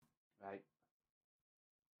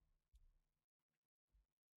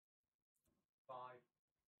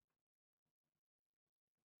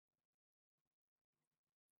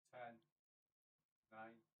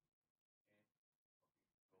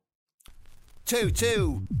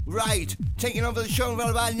2. Right, taking over the show right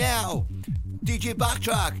about now. DJ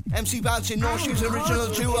Baktrak MC Bouncin, North Shoes original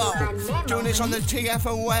duo. Doing this on the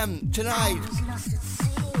TFOM tonight.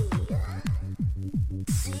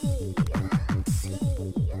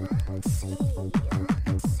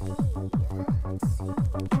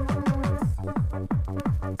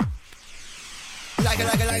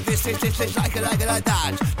 Like this, like it like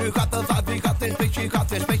that. You got the vibe, you got this bitch, you got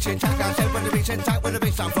this bitch. Check out, say when the beat's intact, when the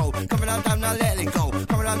beat's unfold. Coming on down, now let it go.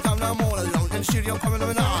 Coming on down, now I'm all alone. In the studio, coming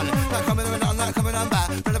on, now coming on, now coming on back.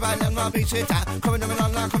 Run about now, now beats intact. Coming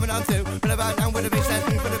on, now coming on through. Run about now with the beat, let's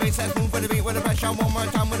move with the beat, let's move with the beat, with the pressure. One more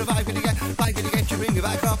time with the vibe, vibe it again, to bring you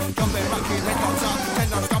back up. Jumping, rocking, head on top, 10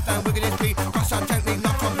 non stop down, wicked this beat. Cross out gently,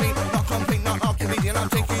 not complete, not off the beat. And I'm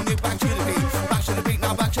taking you back to the beat, back to the beat,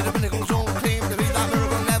 now back to the pinnacle zone. Claim the beat, that miracle.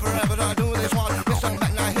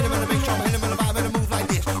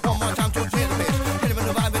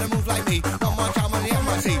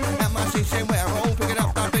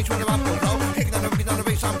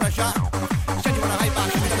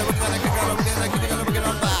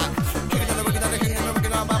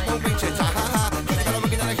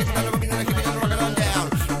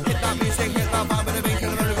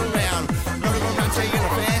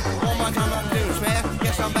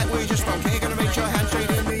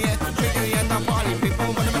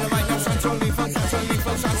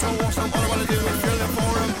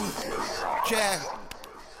 Check.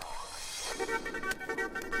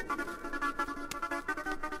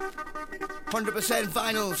 100%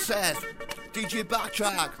 vinyl set. DJ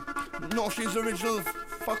Baktrak, North Shoes original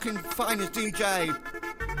fucking finest DJ.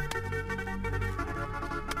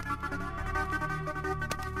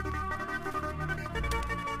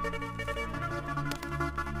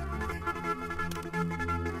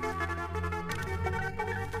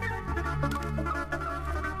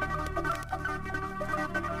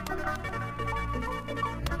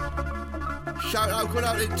 Shout out, good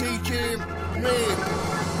out to DJ Ray,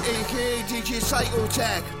 aka DJ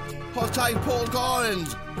Psychotech, hot tight Paul Garland,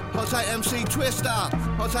 hot tight MC Twister,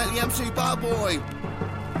 hot tight the MC Barboy,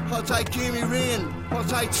 hot tight Jamie Rain, hot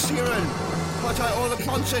tight Siren, hot tight all the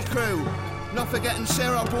concert crew, not forgetting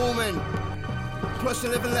Sarah Bowman, plus the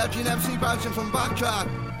living legend MC Bouncin from Baktrak,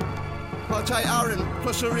 hot tight Aaron,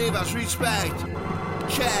 plus the Ravers, respect,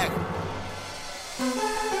 check.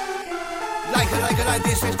 Like it like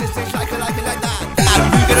this, like it like that.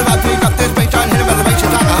 You get about pick up this bitch on hit him on the bitch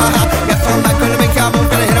attack. Get from back gonna make a move,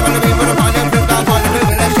 gonna hit him on the beat with a ball and flip down on the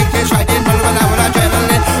move. Let's shake this right in, roll around with a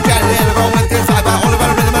adrenaline, go with this vibe, all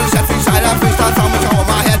about the rhythm and the set freestyle, I freestyle from the top of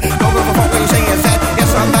my head. Don't give a fuck when you sing it set.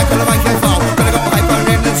 Yes, I'm back on the microphone, gonna go hyper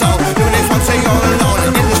in the zone. Doing this one, say all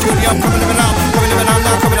alone in the studio, coming on now,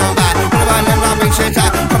 coming on back. Coming on now, beat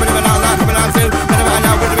attack, coming on now, coming on through. Coming on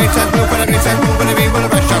now with the beat set, move with the beat set, move with the beat with the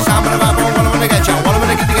pressure sound, with the vibe.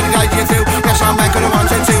 Yes, I'm back on the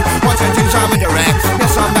 1 and 2, 1 and 2 time in direct.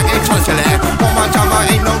 Yes, I'm back in touch select. One more time,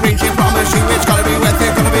 I ain't no reaching, promise you it's gotta be with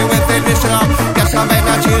it, listen up. Yes, I'm back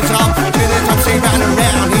now to the top, see round and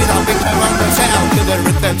round. He's on big time on the sound. To the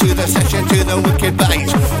rhythm, to the session, to the wicked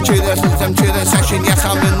bass. To the system, to the session, yes,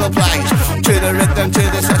 I'm in the place. To the rhythm, to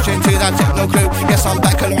the session, to that techno crew. Yes, I'm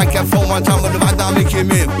back on the microphone one time with the vibe that make you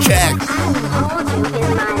move. Check.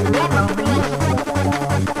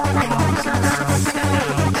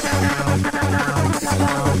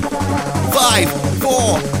 Five,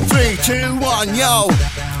 4, 3, 2, 1, yo.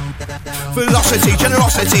 Velocity,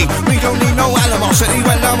 generosity, we don't need no animosity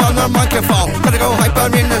when I'm on the microphone. Gotta go hyper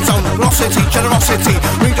in the zone. Velocity, generosity,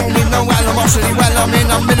 we don't need no animosity when I'm in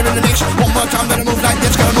the mix. One more time, gonna move like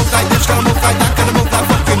this, gonna move like this, gonna move like that, gonna move like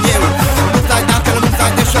fucking you. Move like that, gonna move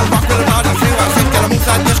like this, gonna rock with the body crew. I said gonna move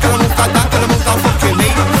like this, gonna move like that, gonna move like fucking me.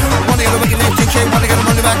 Wanna get a wicked DJ, wanna get a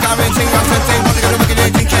money back guarantee. I said say, wanna get a wicked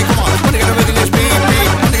DJ, come on. Wanna get a wicked this beat,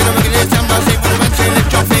 wanna get a wicked this MPC, wanna get a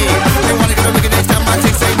lift your feet. They wanna get a wicked this MPC,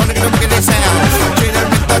 say wanna get a wicked this sound. To the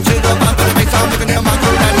rhythm, to the bump, to the beat, I'm looking at my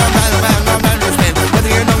crew and I'm respect.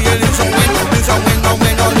 Whether you know you lose or win, no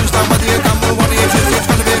win or lose time. Whether you come or what it is, it's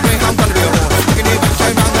gonna be a great, I'm gonna be a whore. You can even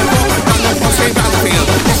say round the floor, round the floor, say round the field.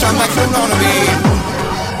 Yes, I'm like you're on a beat.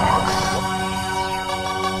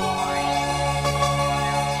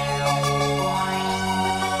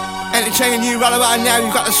 Entertaining you right about now,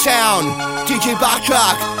 you've got the sound. DJ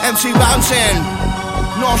Baktrak, MC Bouncin,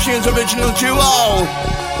 North Shoes original duo,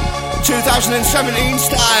 2017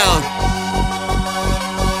 style.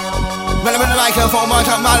 When I'm in the microphone, my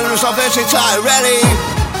top matters of versatile. Ready?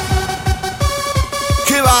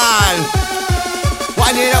 Come on,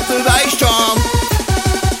 winding up the bass drum.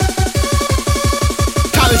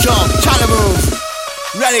 Time to jump, time to move.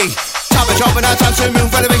 Ready? Time to jump and time to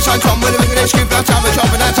move. When the bass line come, when the big scoop, now time to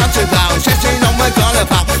jump and time to bounce. Yes, you know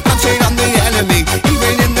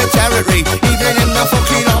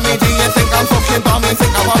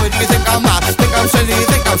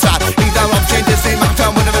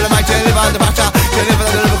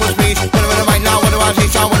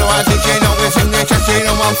I wonder why DJ know it's in the chest. You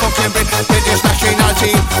know I'm fucking big. With this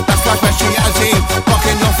nationality, that's my speciality.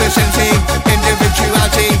 Fucking efficiency,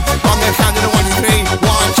 individuality. On the count of the 1, 2, 3.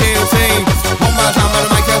 1, 2, 3. One more time on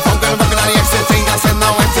the microphone, gonna rock it out of ecstasy. That's in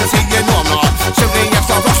no ecstasy, you know I'm not. Simply yes,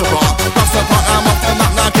 I'm Rastapart. Rastapart, I'm off the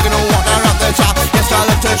map now, taking a walk there at the top. Yes, I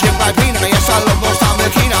love to Jim by Pina. Yes, I love most time the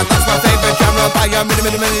Kina. That's my favorite genre by a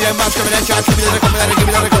million miles coming in. Give me the give me the give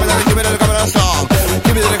me the give me the give me the give me the song.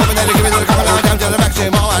 Give me the give me the give me the give me the down to the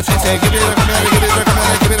maximum. I say give me the give me the give me the give me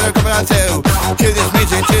the give me the give me the two. To this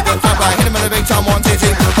music, to the top, I hit him with a big time 1, 2, 3.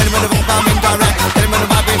 Hit him with a big bomb indirect. Hit him with a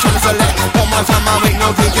vibe in trying to select. One more time, I make no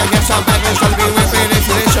DJ. Yes, I'm back. It's gonna be with me.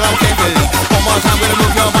 It's all carefully. One more time, gonna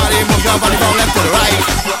move your body from left to the right.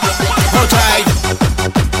 Rotate.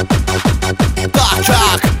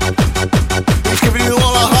 Backtrack. He's giving you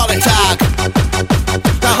all a heart attack.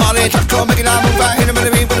 The heart attack, come make it out, move back. Hit him with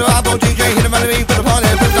a beat with a eyeball DJ. Hit him with a beat with a party.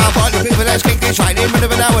 Put our party, people, let's kick this right in. With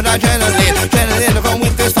an hour, adrenaline. Adrenaline, I'm going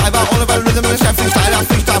with this vibe. All about rhythm and step freestyle. I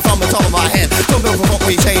freestyle from the top of my head. Don't go for what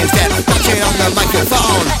we say instead. Watch it on the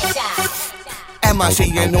microphone.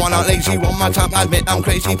 MIC, you know I'm not lazy. One more time, I admit I'm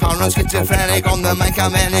crazy. Paranoid, schizophrenic. On the mic,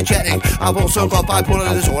 I'm energetic. I've also got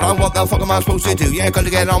bipolar disorder. What the fuck am I supposed to do? Yeah, gotta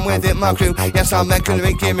get on with it, my crew. Yes, I'm gonna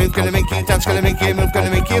make you move, gonna make you dance, gonna make you move,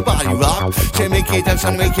 gonna make your body rock. Say make you dance,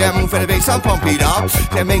 gonna make you move for the bass, I'm pump it up.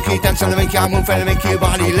 Say make you dance, gonna make you move for the make your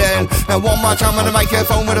body learn. Now one more time on the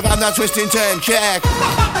microphone with a band that twist and turn, check.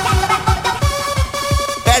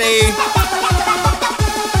 Ready?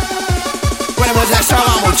 When it was that song,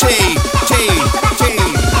 I'm on T.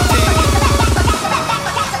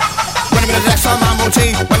 When it was that song, I'm on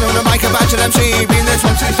T. When it was the mic about to MC, being this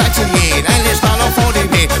one since 19 and it's not on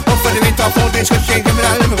 40p. One for the beat, off 40 discussion, give me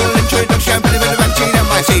that lyrical introduction, put it with the MC and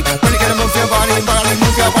MIC. When you gonna move your body,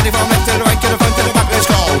 move your body from left to the right, to the front, to the back, let's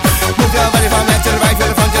go. Move your body from left to the right, to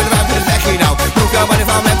the front, to the back, to the neck, you know. Move your body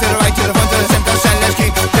from left to the right, to the front, to the center, send, let's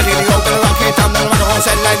keep. Till you go, gonna rock it down, the microphone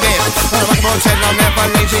said like this. On the microphone said I'm never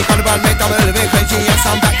lazy, gonna run, make them a little bit crazy. Yes,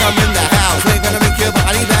 I'm back, I'm in the house. We're gonna make your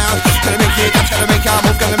body bounce, gonna make you dance, gonna make you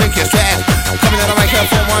move, gonna make you sweat. Coming on the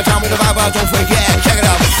microphone one time with the vibe, don't forget, check it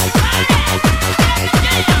out.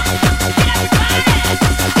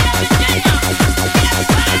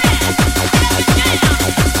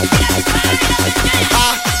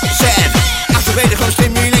 Activate the cause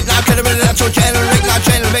stimulate now, get a bit of that to generate now,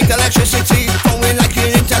 generate electricity. Flowing like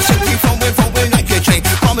an intercity, flowing like a chain.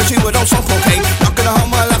 Promise you it also cocaine. Not gonna hold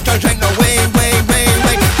my left, drink no way.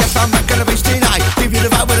 Yes, I'm back gonna be tonight. Give you the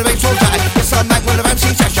vibe with the bass so tight. Yes, I'm back with the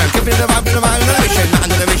MC session. Give you the vibe with the mission. Not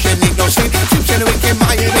under the mission, need no sleep. Seems in the weekend,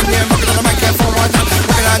 my opinion. Rocking on the microphone one time.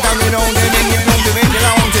 Rocking on down, you know me.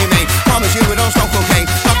 Promise you it also cocaine.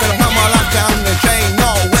 Not gonna hold my life down the chain, no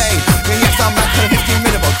way. And yes, I'm back for 15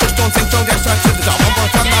 minutes, but just don't think so. Yes, I'm to the top. One more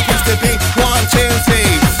time, that used to be 1, 2,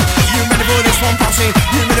 3. You ready for this one posse?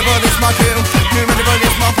 You ready for this my crew? You ready for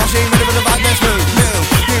this my posse? Ready for the vibe, let's move.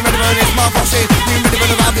 You ready for this my posse? You ready for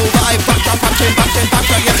the vibe, we'll vibe.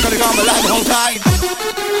 Backtrack, yes, gotta go on the line the whole time.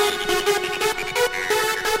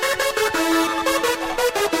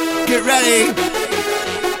 Get ready.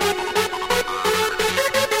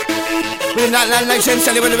 With that land like sell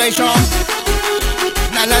with the bass drum.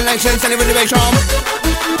 That land like sell with the bass drum.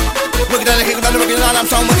 Wicked on the kick, on the wicked on, I'm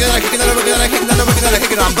so wicked on the kick, on the wicked on the kick, on the wicked on the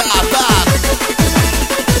kick, on back. I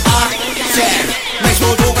said, make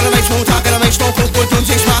small talk, gonna make small talk, gonna make small talk, good tune,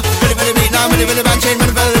 6 mark. Ready for the beat now, ready for the band chain,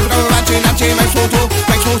 ready for the band chain, make small talk,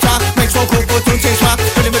 make small talk, make small talk, good tune, 6 mark.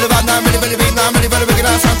 Ready for the band now, ready for the beat now, ready for the wicked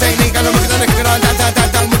on, sound technique, and the wicked on the kick, on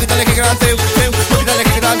down, wicked on the kick, on 2, wicked on the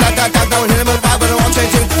kick, on down, hit him with the vibe, but I won't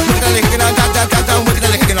say 2, wicked on the kick, on down, wicked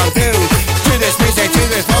on the kick, on 2. To this music, to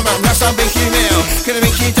this moment, rest on big meal. Gonna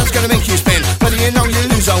make you dance, gonna make you spin. Whether you know you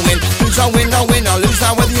lose or win, no win or lose.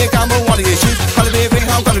 Now whether you gamble, what do you choose? Gotta be a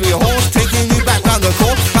greyhound, gotta be a horse, taking you back round the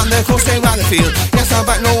course, stay round the field. Yes, I'm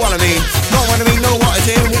back, know what I mean. Know what I mean, know what I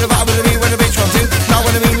do. With the vibe, with the beat, with the bitch from 2. Know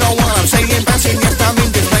what I mean, know what I'm saying. Bouncing, yes, I'm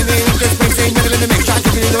in this, baby. In this, bouncing, with the mix.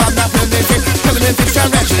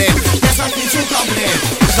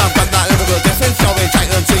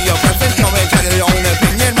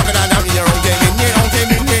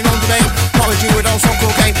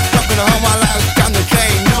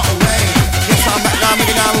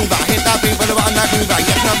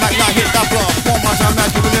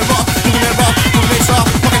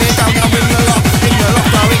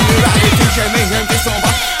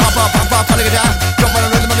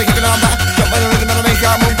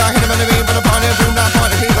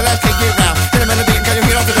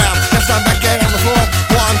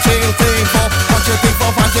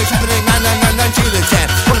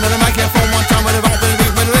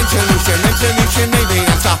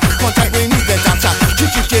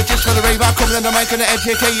 Coming on the mic and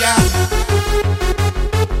educate ya.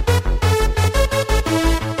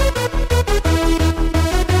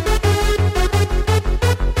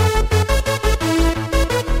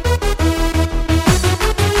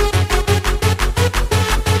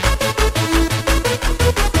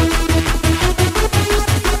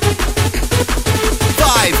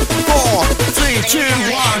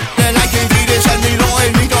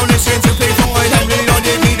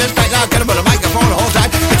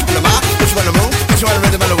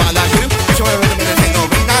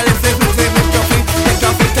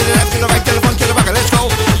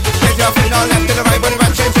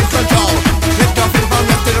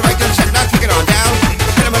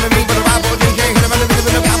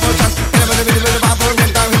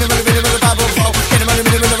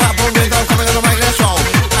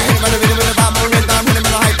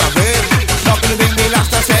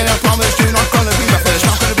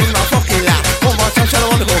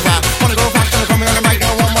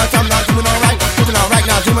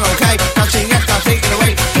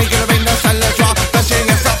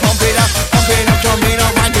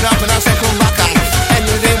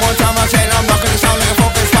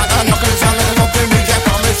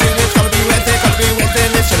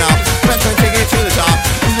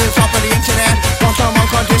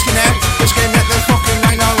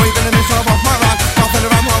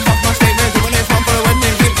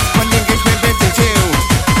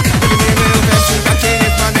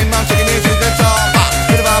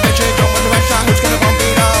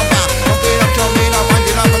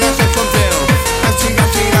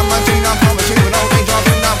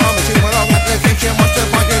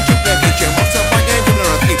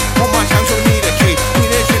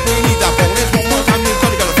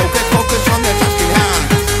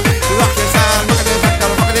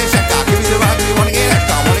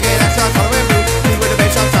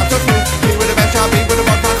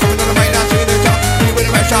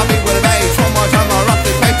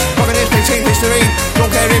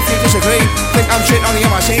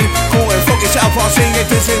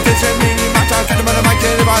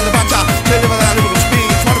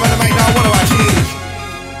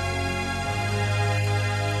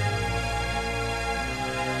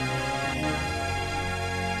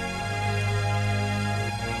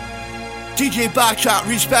 DJ Baktrak,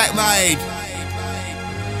 respect mate.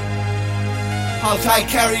 I'll take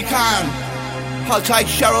Kerry Khan. I'll take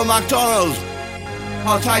Cheryl MacDonald.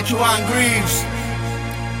 I'll take Joanne Greaves.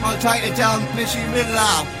 I'll take Adele Missy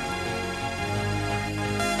Midler.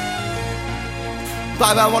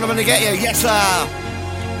 Bye bye, what I'm gonna get you, yes sir.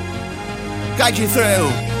 Guide you through.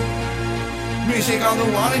 Music on the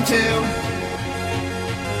 1 and 2.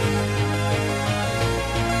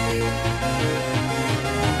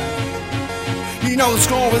 You know the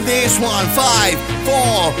score with this one. 5,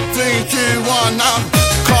 4, 3, 2, 1. Now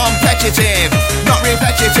competitive, not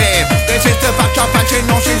repetitive. This is the Baktrak MC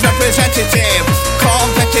Bouncin representative.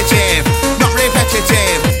 Competitive, not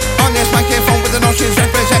repetitive. On this microphone with the Notions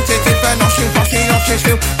representative. The Notions, Bosky, Notions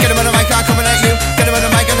still. Get them on the mic, I'm coming at you. Get them on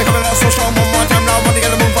the mic, and they're coming out so strong. One more time now, I wanna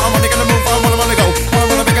get a move on, I wanna get a move on, I wanna go. I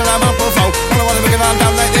wanna make a lamb up or foe. I wanna make a lamb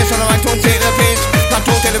down like this. On the mic, don't take the piss. Not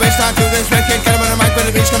talk to the bass, time to this record. Get them on the mic, when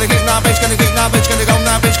the beat's gonna kick, now bass gonna kick, now bass gonna go,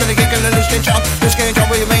 now bass gonna kick, and then loose skin chop. Loose skin chop,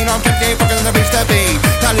 with your main objective, fucking on the bass to beat.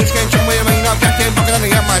 Now loose skin chop, with your main objective, fucking on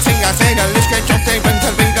the MIC. I say that loose skin chop, they bring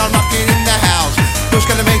to the beat, I'm rocking in the house. Who's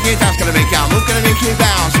gonna make it, that's gonna make you, who's gonna make you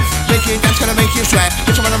bounce. Make it, that's gonna make you sweat.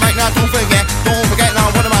 Put some on the mic now, don't forget now,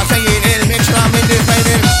 what am I saying? In the mix, I'm in this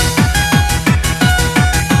fading.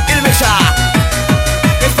 In the mixer,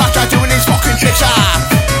 it's Baktrak doing these fucking tricks,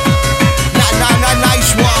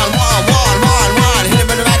 nice one. Hit him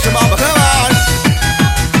in the maximum, come on.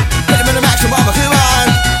 Hit him in the maximum, come on.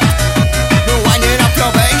 Winding up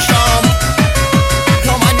your bass drum.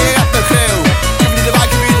 Come winding up the crew. Give me the vibe,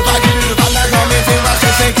 give me the vibe, give me the vibe. Now come in, feel my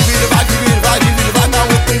sense, give me the vibe, give me the vibe, give me the vibe. Now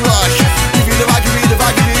with me rush. Give me the vibe, give me the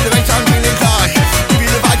vibe, give me the bass, I'm feeling clutch. Give me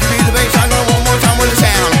the vibe, give me the bass, I know one more time with the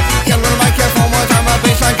sound. Get on the microphone one time, my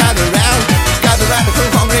bass line gather round. Gather round the crew,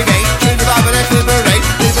 congregate. Tune the vibe and let's liberate.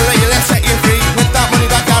 Liberate you, let's set you free. With that money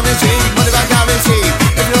back guarantee, money back guarantee.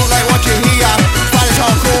 If you don't like what you hear, Spanish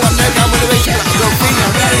hardcore, I'm there down with the bass. Go feet,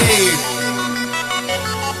 I'm ready.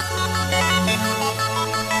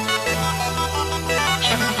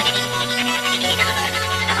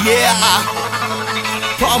 Yeah,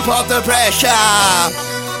 pump up the pressure.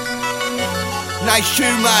 Nice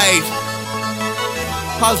tune, mate.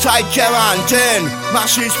 I'll take Joanne, Din.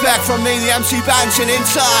 Much respect from me, the MC Bouncin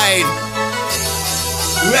inside.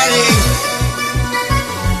 Ready?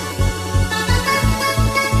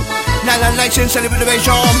 Nice and celibate the bass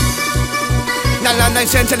drum.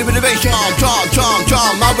 Nice and celibate the bass drum.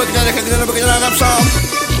 Drum. My boogie down, boogie down, I'm some.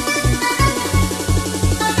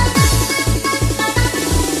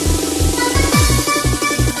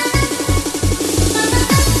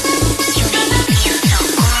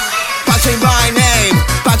 Bouncing by name,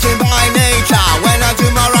 bouncing by nature. When I do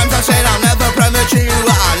my rhymes, I said I'm never premature.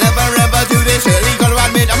 I'll never ever do this silly. Gotta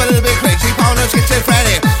admit I'm a little bit crazy, pound of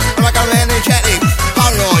schizophrenic. I'm like I'm energetic,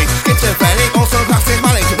 paranoid, schizophrenic, also classic,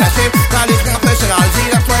 manic, depressive. That is my personality,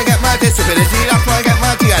 that's why I get my disability, that's why I get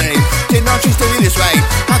my DNA. Did not choose to be this way.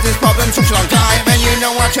 Had this problem such a long time, and you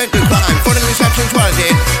know I tend to crime. For the reception's what I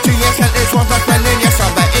did. 2 years sentence was not spending, yes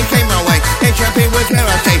I bet it came my way. HMP was where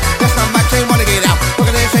I stay. Let's not back, they wanna get out. Look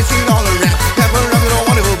at this, they see all around. Never ever don't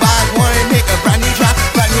wanna go back. Wanna make a brand new track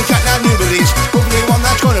now, new release. Hopefully one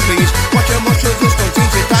that's gonna please. Watch your muscles, just don't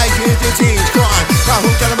teach it. Die, you disease, crime. Now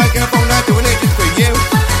who's gonna make a phone now doing it just for you?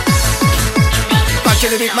 Bunch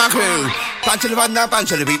of the beat, my crew. Bunch of the vibe now,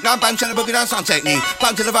 bunch of the beat now, bunch of the boogie down sound technique.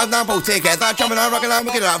 Bunch of the vibe now, both together. Jumping on, rocking on,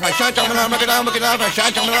 rocking on, pressure. Jumping on, rocking on, rocking on, pressure.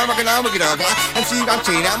 Jumping on, rocking on, rocking on. And see, I'm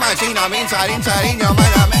seeing that, my scene, I'm inside in your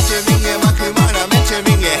mind. I'm entering your mind, crew, mind, I'm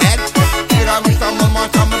entering your head. Get on, my thumb, one more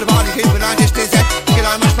time with the body, keep it on just this head. Get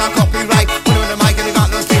on, my style, copyright. Put it on the mic, and I got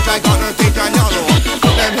no stage, I got no stage, I know.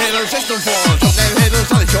 Put them hitters, system falls. Put them hitters,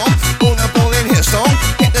 on the chomp. Pull the ball in here, stone.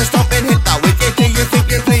 Hit the stomp and hit that wicket. Do you think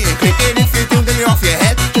you're playing cricket? If you do, then you're off your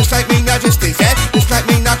head. Just like me, now just this head. Just like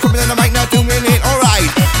me, now coming on the mic, now doing it alright.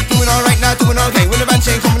 Doing alright, now doing okay. With the band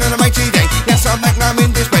saying, coming on the mic today. Yes, I'm back now, I'm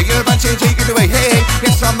in this way. You're the band saying, take it away. Hey, hey.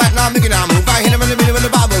 Yes, I'm back now, I'm making a move. I hit him in the middle of the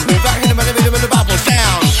bubbles. Move back, hit him in the middle of the bubbles.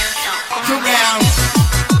 Down. Around.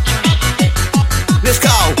 Let's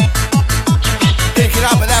go. Pick it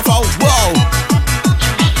up with that flow, whoa.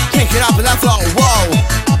 Pick it up with that flow, whoa.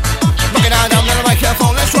 Rock it down, down on the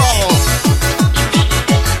microphone, let's roll.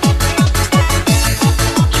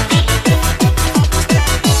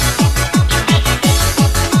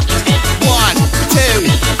 One,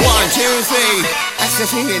 two, three.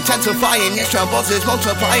 Ecstasy intensifying, yes, your bosses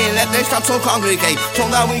multiplying. Let this start to congregate. So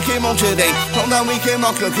that we came on today, so that we came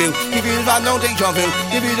on Cuckoo. Give you the vibe, no deja vu.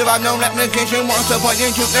 Give you the vibe, no replication. What's the point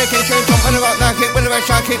in duplication? Jumping about that kick, with the red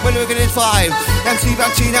shot kick, with the wicked is 5. MC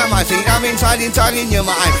Bouncin, I'm my seat, I'm inside in your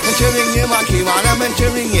mind. Entering your mind, keep on, I'm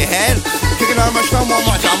entering your head. Kicking on my stone one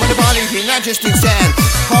more time, with the body being not just insane.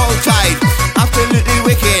 Hold tight, absolutely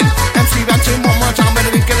wicked. MC Bouncin one more time, but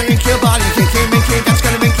it's gonna make your body kicking, making, that's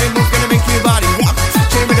gonna make you move, gonna make your body rock.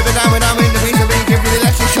 Take me to the down when I'm in the face of it, give me the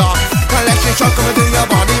electric shock. My electric shock coming through your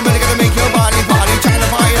body, but it's gonna make your body trying to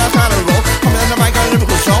party, that's how to roll. Coming on the mic on a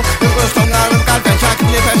lyrical show, lyrical song, now I'm got bench, I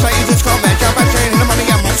can live as I use this comment, jump and train in the money,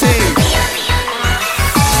 I'm team.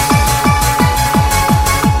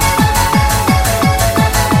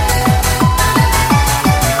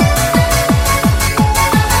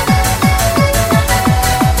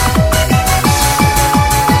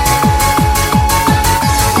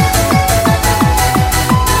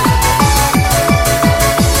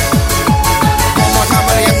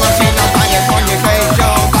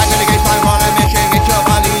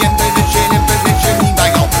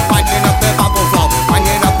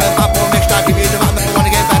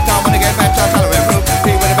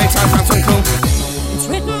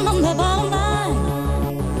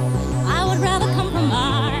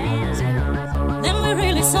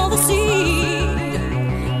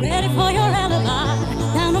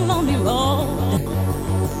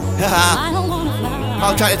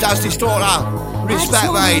 I'll take the dusty store now.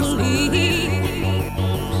 Respect, mate.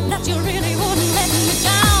 That you really wouldn't let me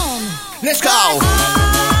down. Let's go.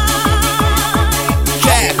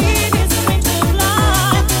 Yeah.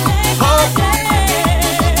 Oh.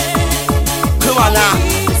 Come on now.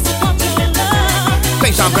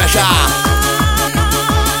 Face on pressure.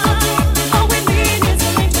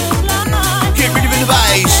 Get rid of the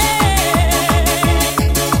bass.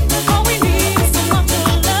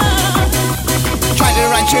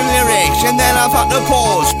 Lyrics, and then I've had to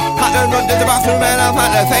pause. Had to run to the bathroom and I've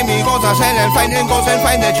had to find me goals. I said and find it goals and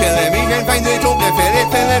find the chillin'. Me then find the joke, they feel it.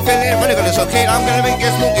 When they're gonna suck it, I'm gonna make you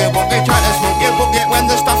smoke your book. They try to smoke your book it when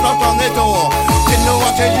the stuff knocked on the door. Didn't know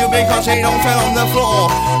what to do because they don't fell on the floor.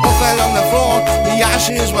 All fell on the floor, the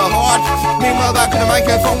ashes were hot. Meanwhile back in the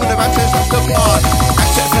microphone with the batteries off the floor.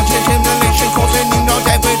 Access and stimulation causing you no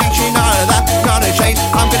degradation. Out of that, not a change.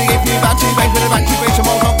 I'm gonna give you battery bass with a battery bass some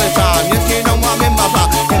more of the time. Yes, you know I'm in my part.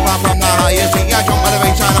 From the highest thing, I jump on the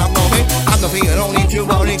bass and I'm nothing. I'm nothing, I don't need to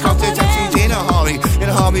worry, cause the taxi's in a hurry. In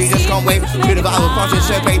a hurry, just can't wait. To the Bible,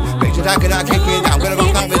 participate. Bitch attack and I kick it down. Gonna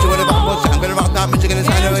rock that bitch with a bumble sound. Gonna rock that bitch, gonna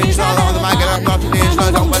sign her in. Slow on the mic and I'm not to the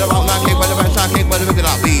slow. Jump with a rock that kick, with the bass, I kick, with the wicked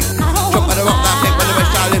up beat. Jump with a rock that kick, with the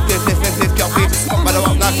bass, I lift your feet. Jump with a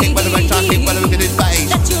rock that kick, with the bass, I kick, with the wicked is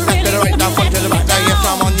bass. That's gonna right down front to the back, now yes,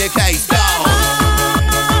 I'm on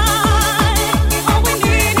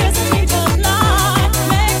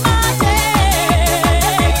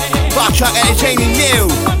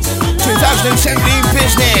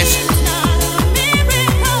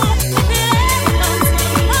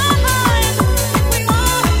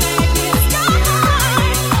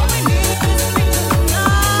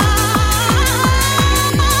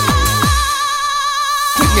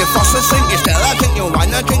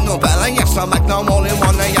no more than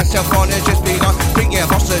one. Yes, your fun has just begun. Drink your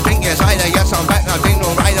foster, drink your cider. Yes, I'm back now, drink no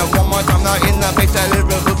rider. One more time now in the face, a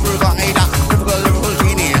lyrical provider. Lyrical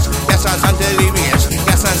genius. Yes, I sound delirious.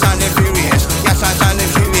 Yes, I sound furious. Yes, I sound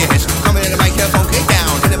furious. Coming in to make your phone kick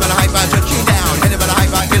down. Hit it with a hype, touch you down. Hit it with a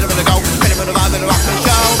hype, hit it with a go. Hit it with a vibe, with a rock and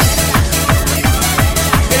show.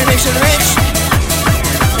 In the mix of the mix.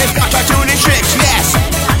 It's Baktrak doing his tricks, yes.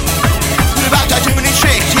 We're Baktrak doing his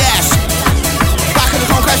tricks, yes. Back in the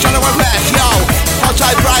conquest, trying to work left, yo.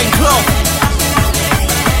 Outside Brian Club.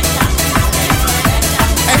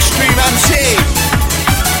 Extreme MC.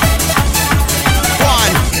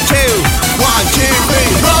 1, 2, 1, 2,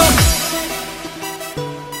 3, run.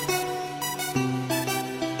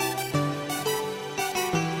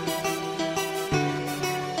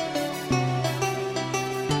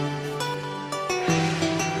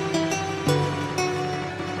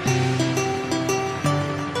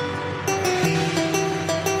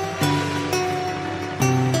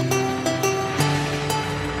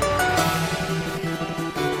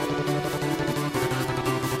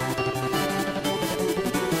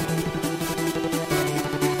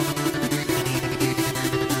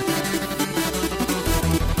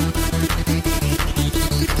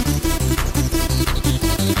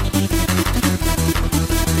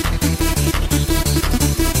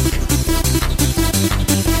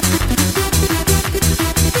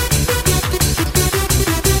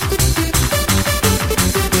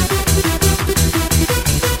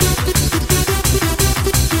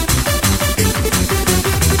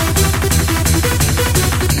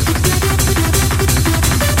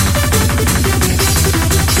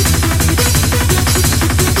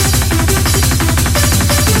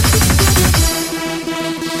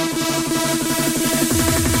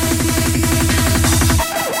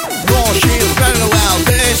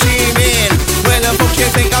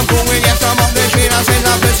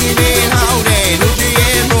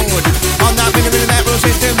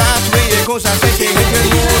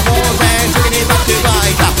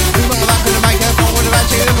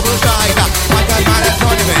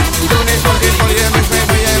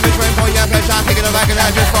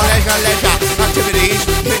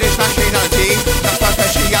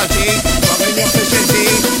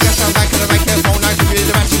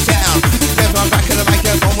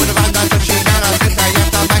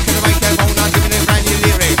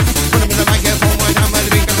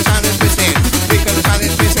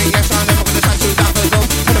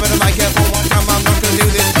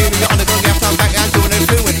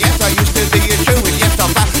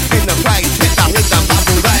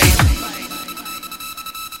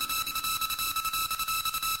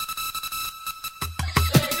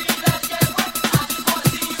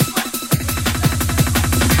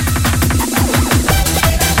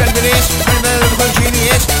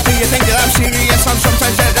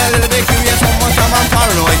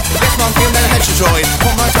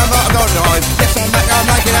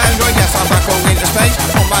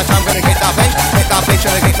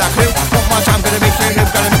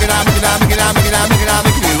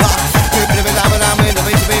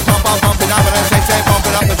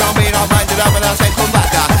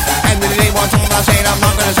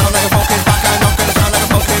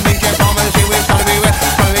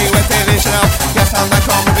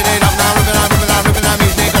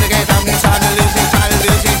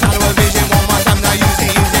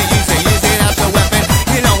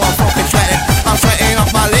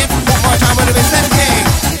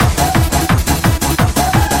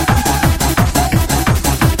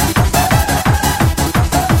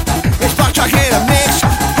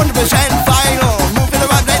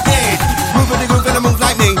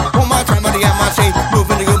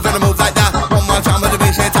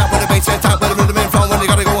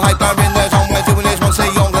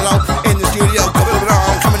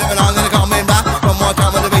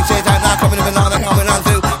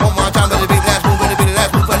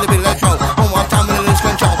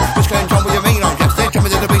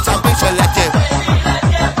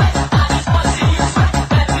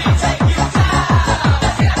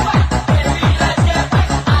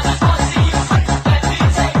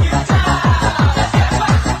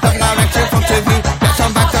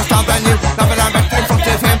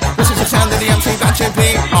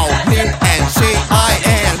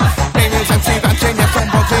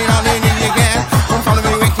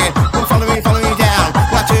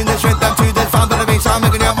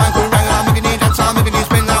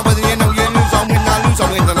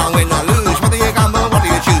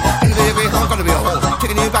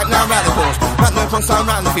 I'm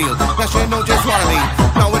round the field. Yes, you know just what I mean.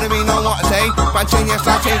 Know what I mean, know what I say. Fancy, yes,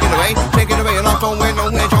 I'll take it away. Take it away, and I'm going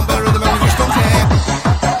nowhere. Jump better than the man, just don't care.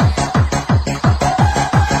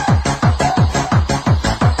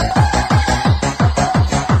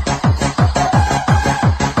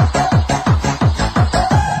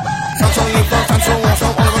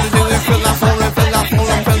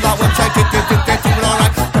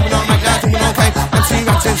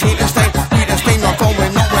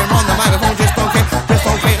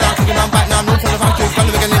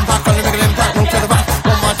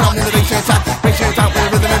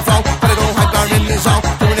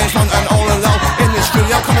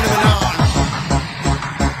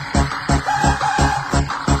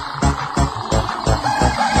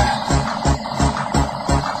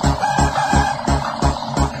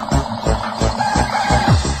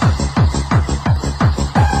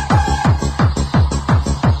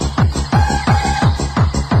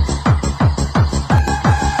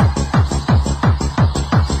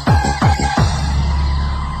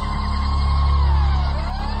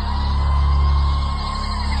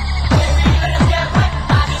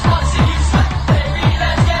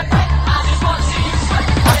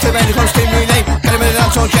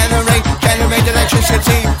 so generate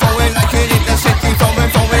electricity, flowing like it in the city,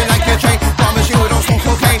 flowing like a train. Promise you don't smoke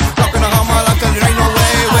cocaine, not gonna harm my life, cause there ain't no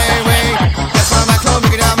way. Yes, I'm at club,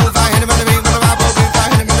 make it down, move, I hit him on the beat, when I'm out, move, I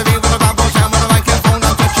hit him on the beat, when I'm out, both down, when I'm microphone,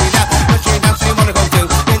 I'm touching down, say wanna go do,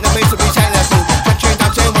 in the face of me, say let's move, touching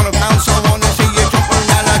down, say wanna pound, so wanna see you jump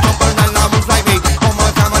around, move like me, one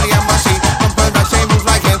more time on the MIC, jump around, say move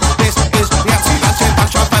like him, this is the MC Bouncin,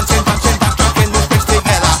 backtrack in this bitch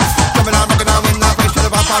together, coming out, rocking out in that place, to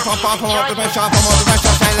the pump up the pressure,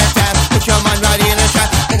 say let's dance, put your mind right in the chat,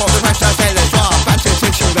 pump up the pressure, say let's rock, Bouncin,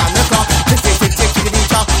 tick, round the clock, tick, tickety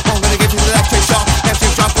top, I'm gonna give you the electric shock,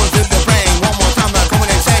 electric shock goes to the brain, one more time, like come on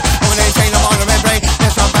and say, no on the membrane,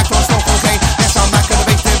 yes, I'm back to a smoke cocaine, yes, I'm back to the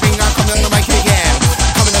bass, now coming on the mic again,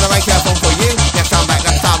 coming on the microphone for you, yes, I'm back,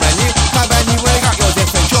 that's time brand new, when you got your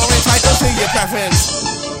different, you're entitled to your preference.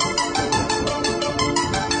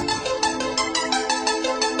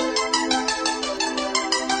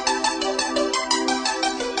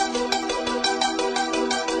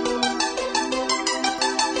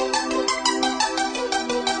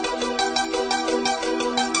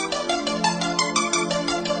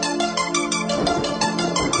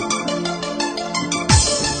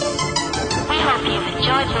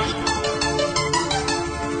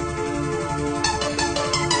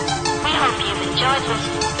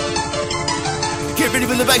 Get ready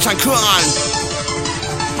for the bassline, come on.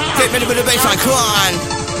 Get ready for the bassline, come on.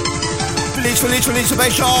 Release the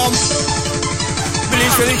bass drum.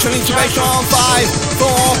 Release the bass drum. 5, 4,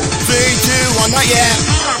 3, 2, 1, not yet.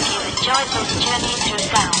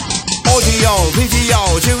 Audio, video,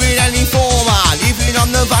 do it any format. Even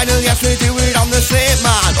on the vinyl, yes we do it on the slip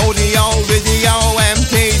man. Audio, video,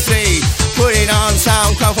 mp3. Put it on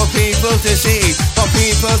SoundCloud for people to see,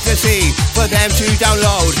 for them to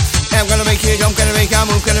download. I'm gonna make it, I'm gonna make a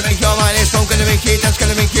move, gonna make your mind explode, gonna make it dance,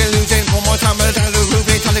 gonna make you lose it. One more time, I'm gonna go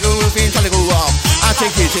grooving, time to go off. I'll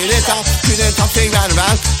take you to the top, stay round and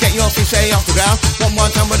round. Get your feet, stay off the ground. One more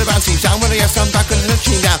time with a bouncy sound, when I yes, I'm back on the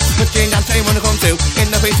machine down. Machine down, say wanna come to, in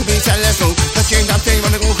the face to be said, let's go. Machine down, say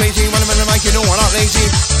wanna go crazy, when I'm on the mic, you know I'm not lazy.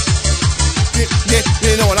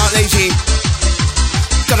 You know I'm not lazy.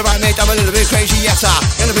 Got a right mate, I'm a little bit crazy, yes sir.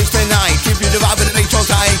 In the beach tonight, give you the vibe of the bass all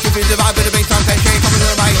time. Give you the vibe of the bass on tension. Coming to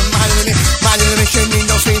the right, man in the mission, need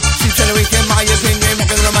no sleep. Sleep till the weekend, my opinion. Back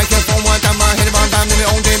to the microphone, one time, I hit it one time, then it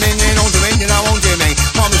own dominion, you know, own Jimmy.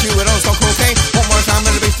 Promise you it don't stop cocaine. One more time,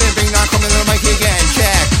 in the bass thing, now coming to the mic again,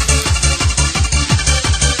 check.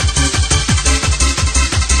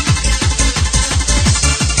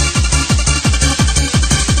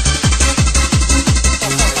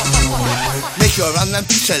 And then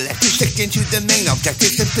be selected, sticking to the main objective,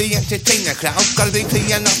 simply entertain the crowd. Gotta be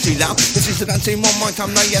clear, not too loud. This is the dancing one more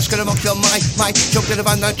time now, yes, gonna mock your mic. Jump to the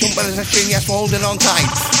band, now jump, but it's a string, yes, hold it on tight.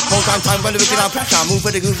 Hold on time, but we get on pressure. Move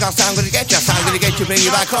with the groove, now sound gonna get you. Sound gonna get you, bring you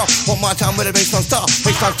back up. One more time with the bass don't stop.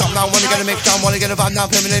 Bass don't stop now, wanna get a mix down, wanna get a vibe now,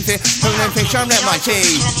 permanent fix, I'm let my team.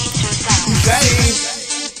 Who's ready?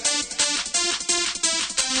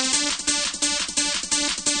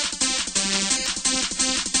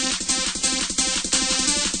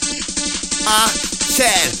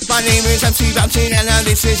 Said, my name is MC Bouncin and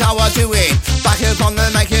this is how I do it. Back up on the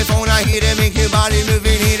microphone, I hear it make your body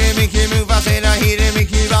moving, hear it make you move. I said I hear it make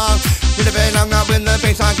you rock. With the bed, I'm not with the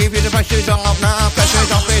bass, I keep you the pressure's off now. Pressure's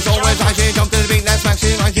off, it's always I say jump to the beat, let's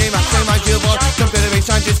maximize your voice. Jump to the bass,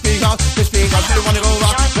 I just speak up, you don't wanna go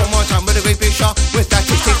rock. One more time with a great big shot, with that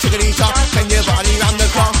tickety top. Turn your body round the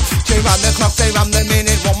clock, stay round the clock, stay round the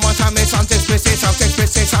minute. One more time, it sounds explicit,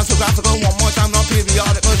 sounds so graphical. One more time, not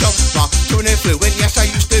periodical, so rock, doing it fluid, yes I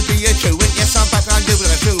used to be a truant, yes I'm back, I'm doing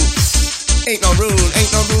it too. Ain't no rule,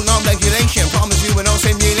 no regulation. Promise you no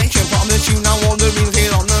simulation. Promise you now all the real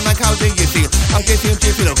deal on the mic. How do you feel? How do you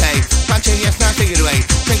feel okay? Bouncing, yes, now take it away.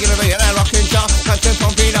 Take it away, and I rock and shock. Bouncing,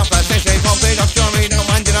 pump it up, I say, pump it up, story, now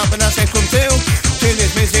wind it up, and I say, come to. To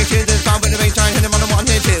this music, to this sound with the bass line, hit him on the 1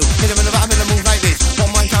 and 2. Hit him in the vibe, and I move like this. One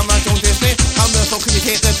more time, I don't dismiss. How the fuck can you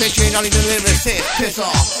take the picture, not even lyrics, piss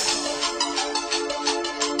off.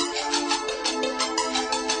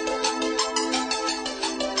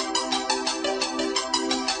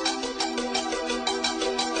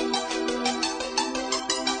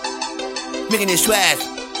 Making it sweat.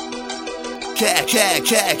 Check.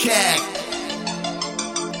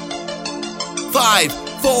 5,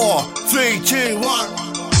 4, 3, 2, 1.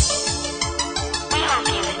 We hope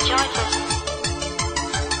you enjoyed this.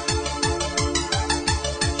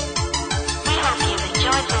 We hope you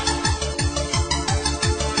enjoyed this.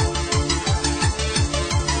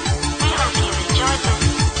 We hope you enjoyed this.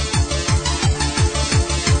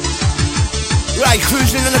 Right,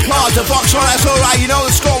 cruising in the car, the box one, that's alright, you know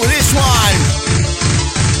the score with this one.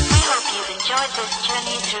 enjoyed this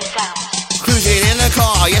journey through sound. Cruising in the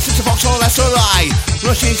car, yes it's a Vauxhall, that's alright.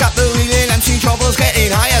 Rushing up the wheel and MC Trouble's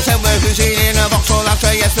getting higher. So we're cruising in a Vauxhall, that's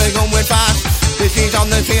right, yes we're going fast. This is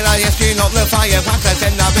on the trailer, yes you know the fire factor.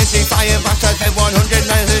 Send our busy fire factor, 100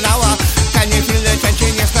 miles an hour. Can you feel the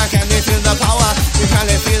tension? Yes now can you feel the power? You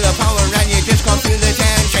can't feel the power and you just can't feel the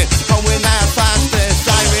tension. Going that fast, the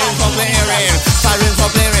sirens are blaring. Sirens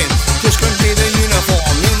are blaring, just couldn't see the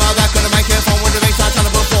uniform. Meanwhile back on the microphone with the bass I'm trying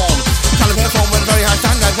to perform. Trying to perform with a very high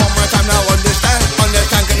standard. One more time now, understand,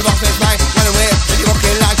 get the box is right. When away, when you're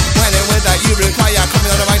walking like, when and with that you require.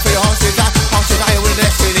 Coming on the mic for your horses higher with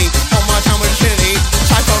destiny. One more time with chili.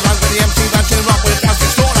 Cycle round with the MC Bouncin, rock with the plastic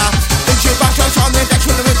stoner. It's your back on the decks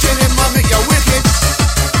with the chin in my mic, you're wicked.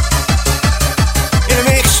 In a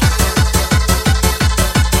mix.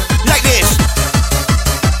 Like this.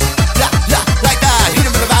 Like that. Hit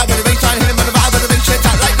him with the vibe with the bassline, hit him with the vibe with the bass shit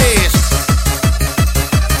out like this.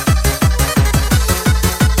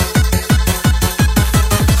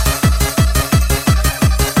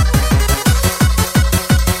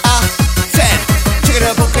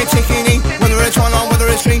 Whether it's one on, whether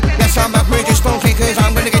it's three, yes I'm back with your stone kickers.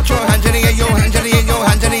 I'm gonna get your hands in the air, your hands in the air, your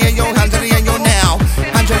hands in the air, your hands in the air, your now.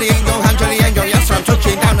 Hands in the air, your hands in the air, your yes I'm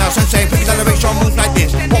touching down now. Sensei, pick it on the bass, strong move like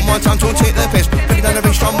this. One more time, don't take the piss. Pick it on the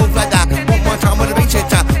bass, strong move like that. One more time with the bass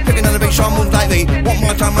hitter. Pick it on the bass, strong move like me. One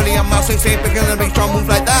more time with the MR sensei. Pick it on the bass, strong move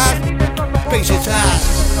like that. Bass hitter.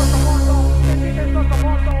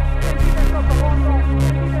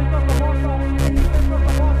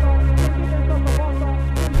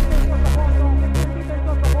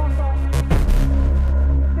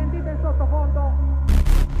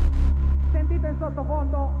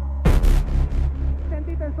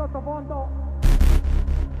 Sentite il sottofondo,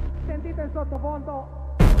 sentite il sottofondo,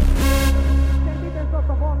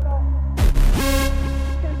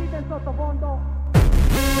 sentite il sottofondo,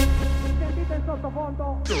 sentite il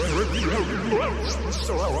sottofondo.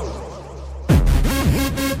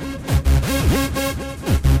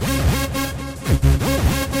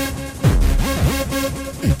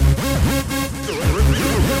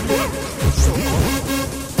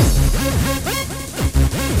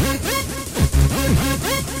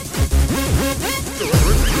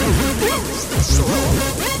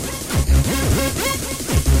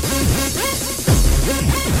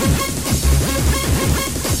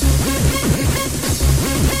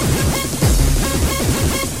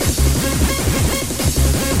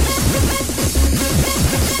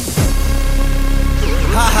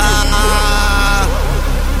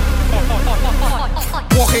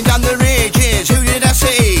 Walking down the ridges, who did I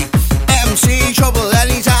see? MC Trouble,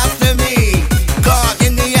 and he's after me. God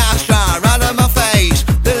in the Astra, right on my face.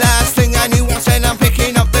 The last thing I knew, I said I'm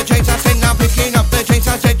picking up the chase. I said I'm picking up the chase.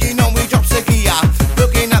 I said you know we drops the gear.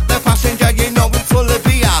 Looking at the passenger, you know it's full of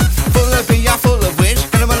beer. Full of beer, full of which.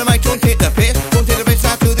 And I'm on the mic, don't take the piss. Don't take the piss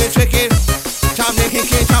out to this wicked. Time to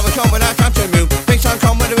kick it, time to jump when I time to move. Bass on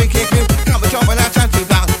come with the wicked move. Time to jump when I time to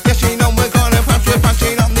bounce. Yes, you know we're gonna punch, we're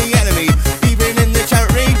punching on the enemy. Even in the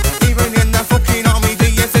territory, even in the fucking army. Do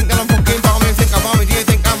you think that I'm fucking bombing? Think I'm bombing? Do you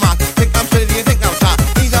think I'm mad? Think I'm silly? Do you think I'm sad?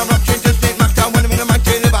 These are options, just take back down when I'm in the mic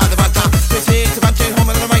to the bad. This is the Bouncin home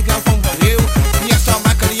and the microphone for you. Yes, I'm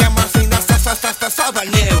back on the MRC, that's all I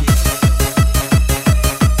knew.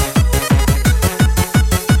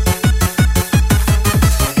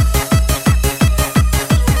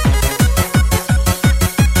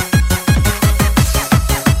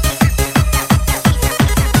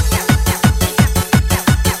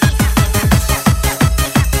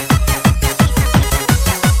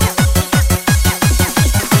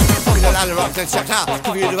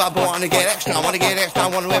 If you do I wanna get extra,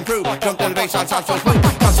 wanna improve. Jump to the bass, sound so smooth.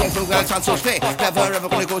 Sound so smooth, and sound so slick. Never ever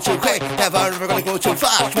gonna go too quick, never ever gonna go too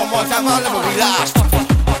fast. One more time, I'll never be last.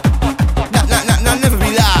 Never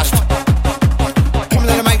be last. Coming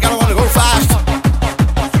to the mic, I don't wanna go fast.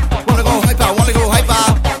 Wanna go hyper.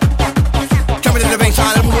 Coming to the bass,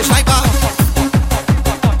 I'm a sniper.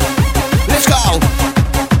 Let's go.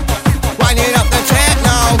 Winding up the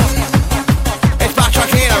techno. It's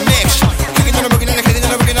Baktrak in a mix. Kicking on the boogie, kicking on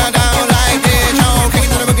the boogie down like this. Oh,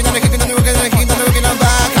 kicking on the boogie, kicking on the boogie, kicking on the boogie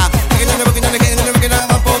back. Kicking on the boogie, kicking on the boogie down.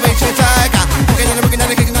 Up for bass attack. Kicking on the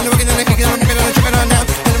boogie, kicking on the boogie, kicking on the boogie, check it on now.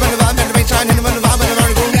 Hit him on the vibe, hit the bass line, hit him on the vibe, and I'm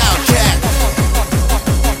ready to go now. Check.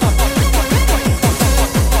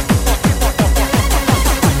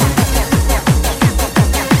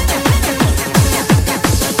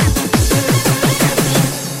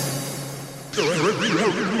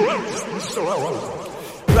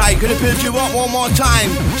 Right, gonna build you up one more time.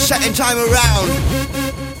 Setting time around.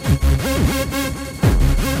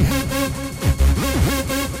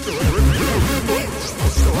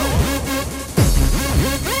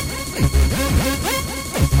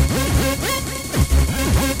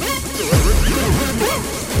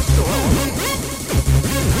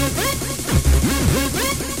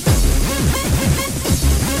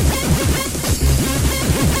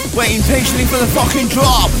 waiting patiently for the fucking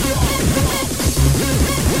drop.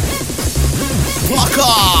 Fuck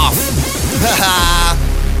off! Haha!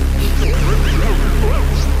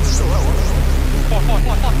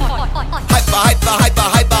 Hyper,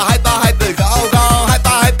 go,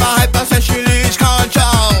 hyper, says she lose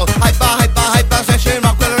control. Hyper, says she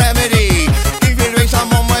rock with a remedy. If you drink some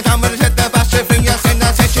one more time, we'll set the bastard finger, send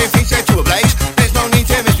that says she thinks it to a place. There's no need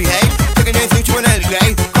to misbehave, taking anything to an early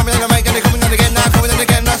grade. Coming on the mic and they're coming on again,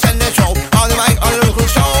 now send the troll. On the mic, on the local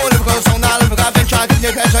show, Liverpool song, now Liverpool adventure, in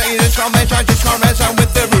the pressure, in this comment, and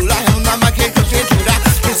with the rule, I have on my cake, cause it's true that.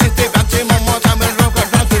 This is the baptism, one more time, we'll rock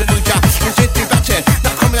around to the lucha. This is the baptism,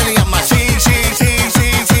 not coming on my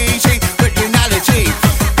originality,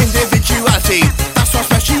 individuality, that's my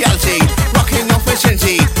speciality. Rocking off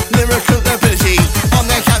vicinity, lyrical ability. On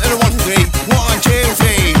the count of the 1, 2, 3, 1, 2,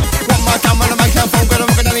 3. One more time on the microphone, gonna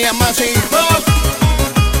rock it on the MRC.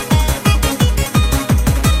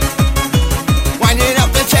 Winding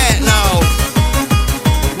up the techno,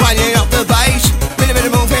 winding up the bass. Bit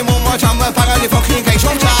of moving, one more time, we're back on the fucking case,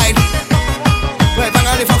 hold tight. We're back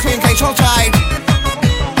on the fucking case, hold tight.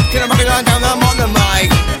 Get a rocket line down, I'm on the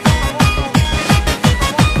mic.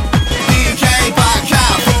 DJ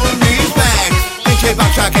Baktrak, full respect. DJ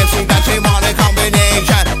Baktrak MC Bouncin, what a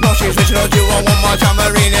combination. No, she's original duo, one more time,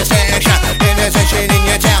 arena section. In a section in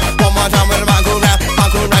your town, one more time, with a man go round,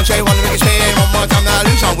 say, wanna make it spin. One more time, now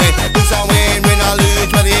lose or win, win or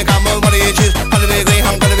lose. Whether you gamble, whether you choose. Gonna be a grey,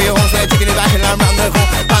 I'm gonna be a horse, taking it back and I'm round the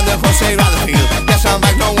course, say rather feel. Yes, I'm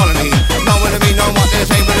back, no one of me. No one of me, no what they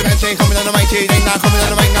say, but eventually coming on the mighty, they now coming on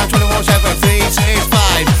the mic now, 24/7,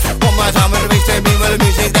 365. One more time, with the beat, they be with the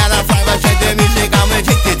music that I find. I said the music I'm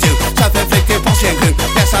addicted to. Self-inflicted, posse and crew.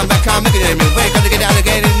 Yes, I'm back, I'm making it move. We're gonna get down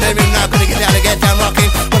again in the room now, gonna get down and get down rocking.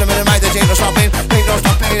 When I'm in the mic, there's ain't no stopping, ain't no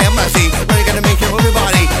stopping, MRC. We're gonna make it move your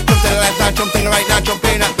body. Jump to the left now, jump to the right now, jump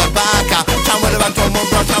in at the back. Time with the band, one more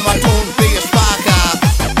time, I don't be a sparker.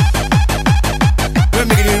 We're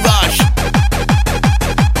making you rush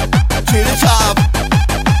to the top,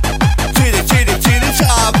 to the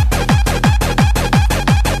top.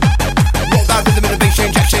 Roll that rhythm in the bass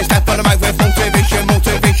injection, step on the mic with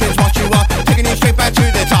motivation's what you are. Taking you straight back to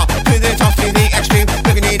the top, to the extreme.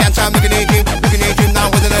 Looking at you dance, I'm looking at you now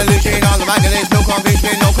with an illusion on the mic, and there's no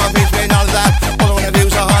confusion, all of that. All I wanna do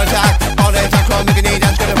is a heart attack, all the attack, I'm making you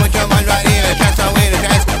dance, gonna put your mind right in a trance, I'll win a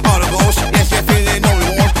chance. All the goals, yes, you're feeling no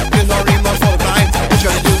remorse, there's no remorse for the crime. Just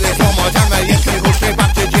gonna do this one more time, and yes, gonna go straight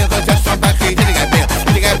back to jail, cause that's not back, you didn't get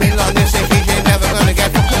bail on this occasion, never gonna get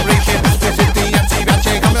full completion. This is the MC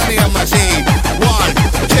Bouncin, coming on the MRC.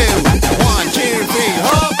 1, 2, 3,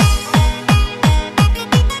 hop!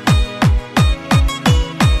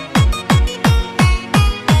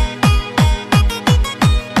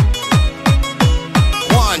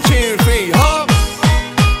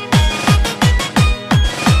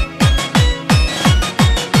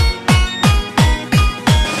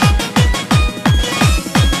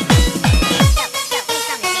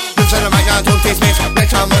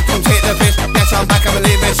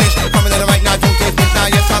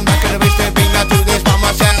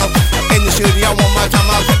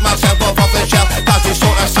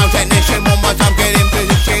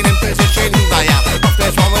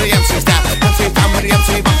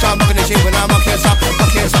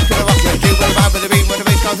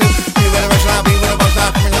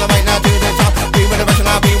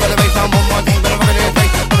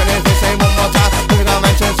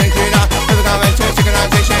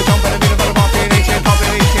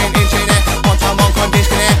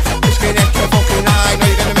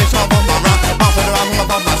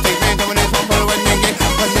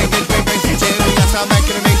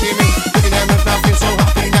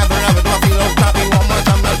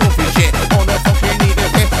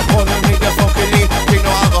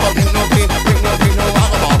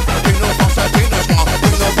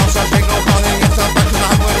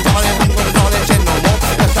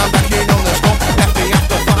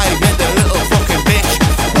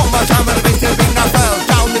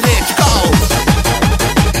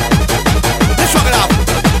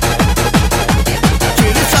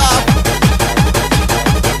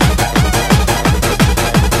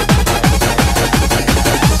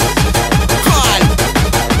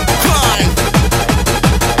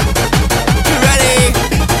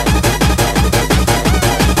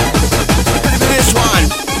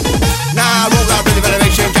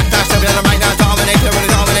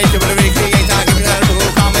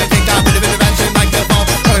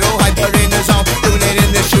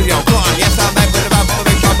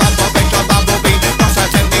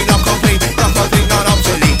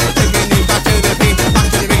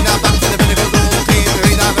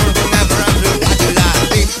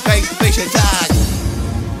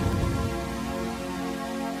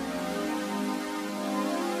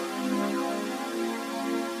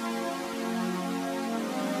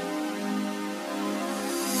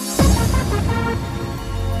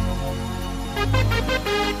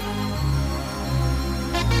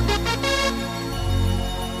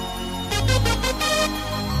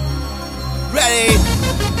 Ready?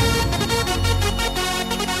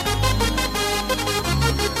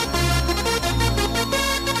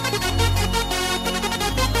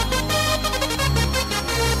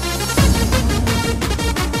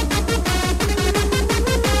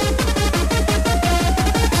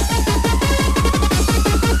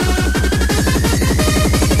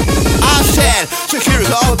 Secure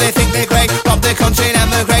goal, they think they're great. Rob the country and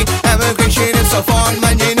emigrate. Emigration is so fun,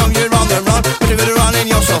 man, you know you're on the run. Put a bit of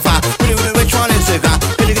running, you're so fat. Put a bit of which one is the guy?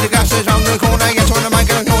 Put a bit of gas is round the corner. Yes, on the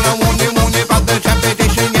mic and corner. Warn you about the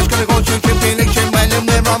competition. Yes, gonna go to tribulation. When I'm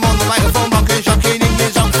there, I'm on the microphone. Rocking, shocking in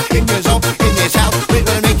your zone, in your zone, in this house. We're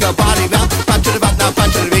gonna make your body bounce. Back to the back now,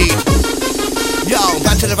 back to the beat. Yo,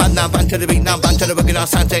 back to the back now, back to the beat now, back to the boogie now,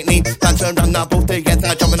 sound technique. Back to the run now, both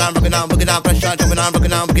together. Jumping on, rocking on, pressure. Jumping on,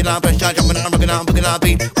 rocking on, pressure. Jumping on, rocking on,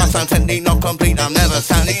 beat. My sound technique not complete, I'm never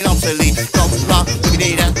sounding obsolete. Don't rock,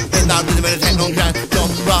 boogie that, hit that rhythm in a techno jam.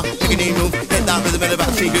 Don't rock, boogie move, hit that rhythm in a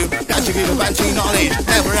batsy groove. That's your people, batsy knowledge.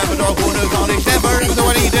 Never ever dog order college, never ever do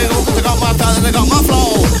what he do. Cause I got my style and I got my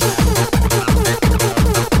flow.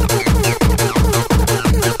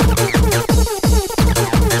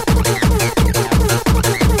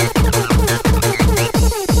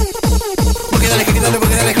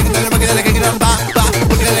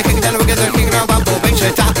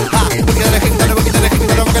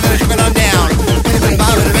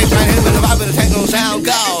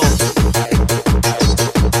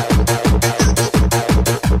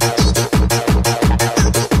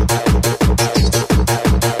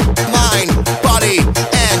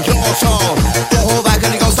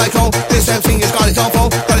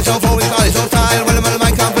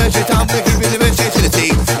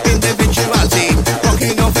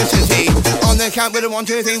 Count with a 1,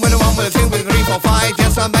 2, 3, with a 1, with a 2, with a 3, 4, 5.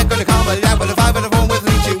 Yes, I'm back with a combo, left with a 5, with a 4, with a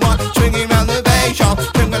 3, 2, 1. Swinging round the bass shop,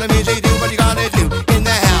 swing on the music, do what you gotta do in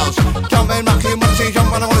the house. Jump and rock, you wanna see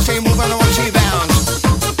jump, and I wanna see move, and I wanna see bounce.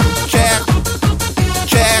 Check,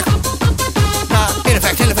 check. In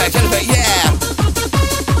effect, yeah.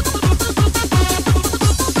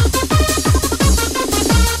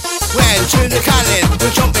 Went to the Colin,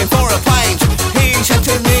 we're jumping for a pint. He said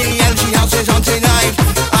to me, energy house is on tonight.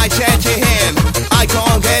 I said to him, I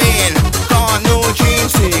can't get in, got no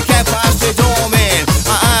jeans to get past the doorman.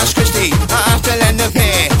 I asked Christy, I asked Elena P.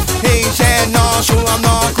 He said no, so I'm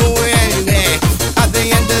not going anywhere. At the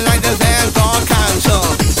end of the night the band got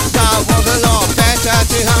cancelled. That was a lot better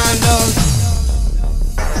to handle.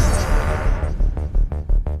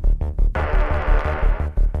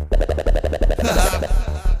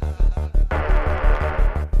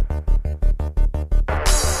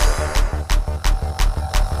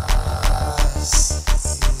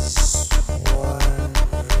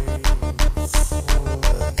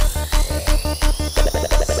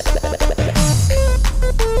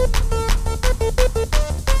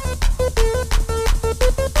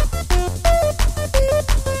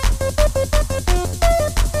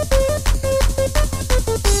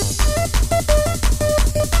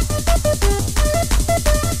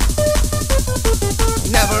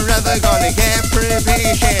 Gonna get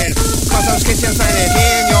provision, cause I'm schizophrenic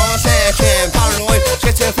in your session. Paranoid,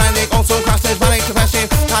 schizophrenic, also classed as manic depression.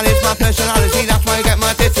 That is my personality, that's why I get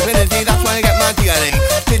my disability, that's why I get my DNA.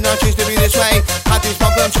 Did not choose to be this way, had these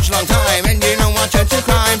problems such a long time. And you know I turned to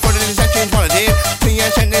crime, for the deceptions what I did. 3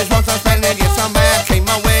 years sentence, once I'm spending, yes I'm back. Came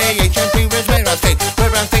my way, HMP was where I stayed.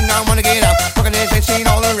 Where I think I wanna get out, fucking this ain't seen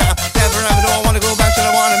all around. Never ever do I wanna go back, so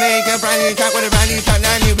I wanna make a brand new track with a brand new track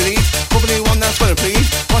and new beliefs. Hopefully one that's gonna please.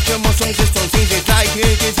 Watch your muscles, just don't see it like you,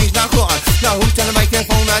 disease not caught. Now who's telling my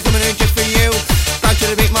microphone, I'm coming in just for you. Back to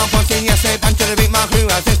the beat, my bossing, yes, say, back to the beat, my crew.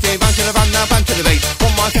 I just did, back to the band, now back to the beat.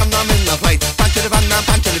 One more time, I'm in the place. Back to the band, now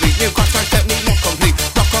back to the beat. New cross-track technique, not complete,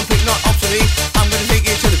 not obsolete. I'm gonna take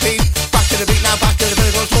you to the beat. Back to the beat, now back to the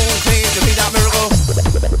pinnacle. Don't claim to be that miracle.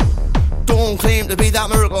 Don't claim to be that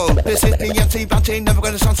miracle. This is the MC Bouncin, never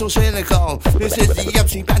gonna sound so cynical. This is the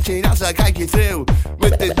MC Bouncin, as I guide you through.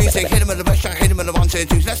 With this music, hit him with the best track, hit him with the 1, 2,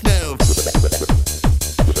 2. Let's move.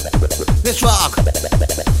 Let's rock.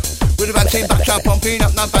 With the bouncing, backtrack, pumping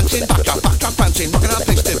up, now bouncing, backtrack, bouncing, rocking our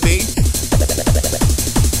place to be.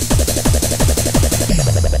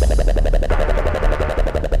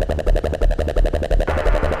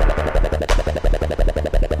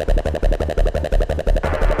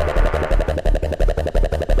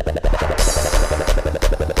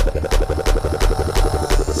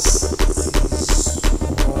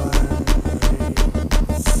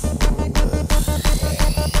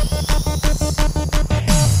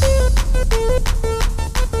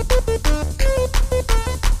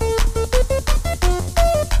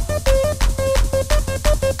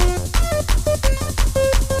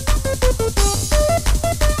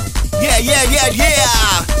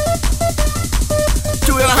 yeah.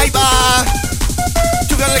 Do it on a hyper.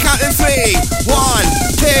 Do it on the count in 3. 1,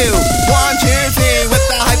 2, 1, 2, 3. With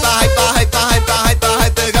the hyper,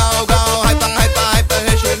 go, go. Hyper,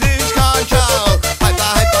 as you lose control.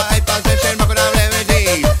 Hyper, session, rock around every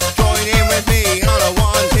join in with me on a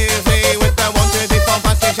 1, 2, 3. With the 1, 2, 3, 4,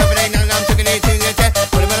 5, 6, 7, 8, 9, I'm taking it to the 10.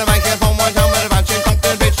 Put him in the microphone, one time with a bunch of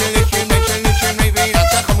conquer, bitch, listen, maybe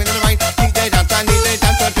that's not coming in the right. Need they dance,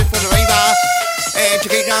 just for the raver.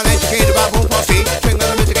 Educate about who posse. String on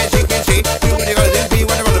the music and she can see. You really gotta do, be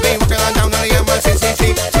what I wanna be. Walking on down on the M1,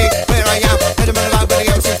 see where I am. Let them know about the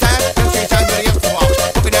MC stand. MC stand, but the MC walks.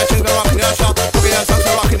 Walking down to the rocking down shop. Walking down songs,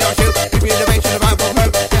 rocking down too. Give me the bass and the vibe for her.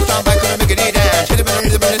 Just stand back and make it need dance. Hit them in the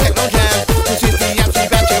rhythm and the techno jam. This is the MC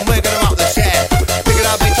Bouncin, we're gonna rock the set. Pick it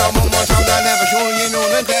up, beat on one more time. I never show you know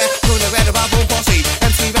the dance. Doing the red about who posse.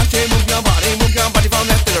 MC Bouncin, move your body from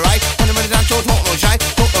left to the right. And the money down, talk no shy.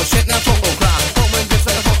 Talk no shit, now talk no crap.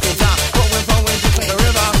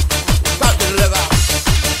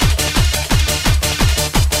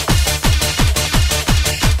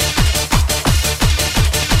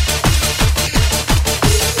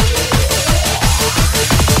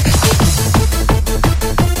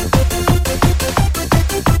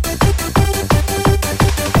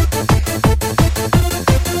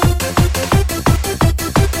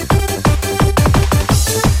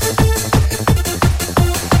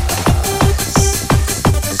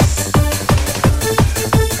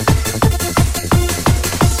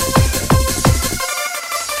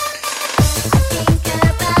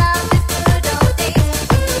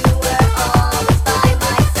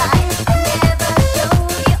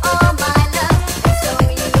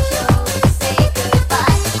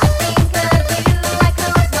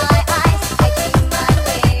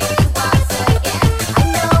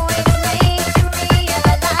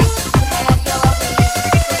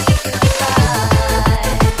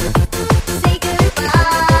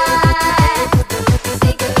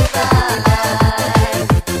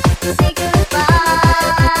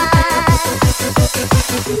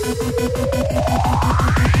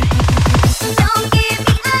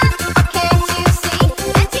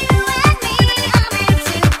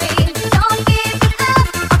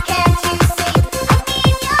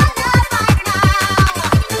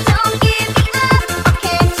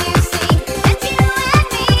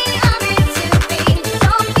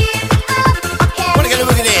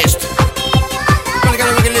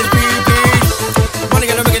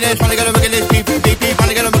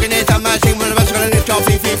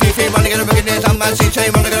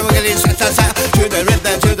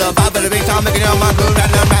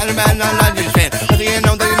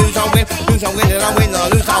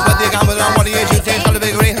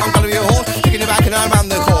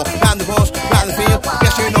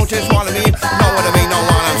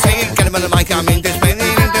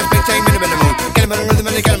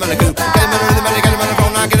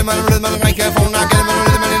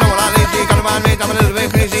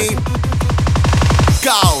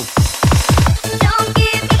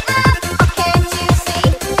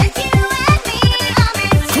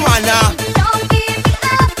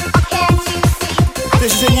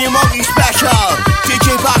 This is a new multi special.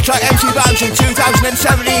 DJ Baktrak MC Bouncin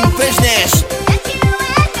 2017 business.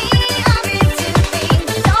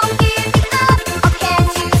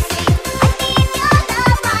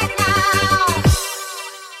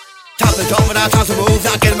 Time to talk without time to move.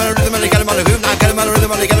 Now get him on the rhythm and get him on the groove. Now get him on the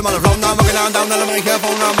rhythm and get him on the flow. Now I'm walking down the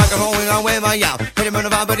microphone. Now microphone and where my out. Hit him on the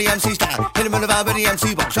vibe with the MC style. Hit him on the vibe with the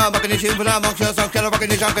MC box. I'm rocking the tune, but I'm rocking the song. Get rocking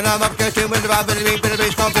the junk and I'm up the tune with the vibe with the beat. With the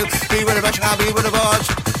bass come through. Be with the rush and I'll be with the boss.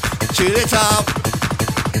 To the top.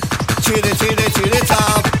 To the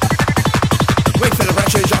top. Wait for the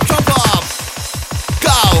pressure drop. Jump up.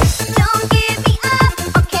 Go. Don't give me up,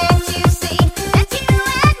 or can't you see that you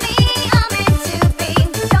and me are meant to be?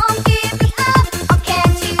 Don't give me up, or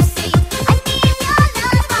can't you see I need your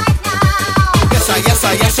love right now?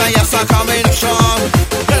 Yes, I coming strong.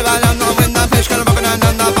 Get about on when the fish gonna rock and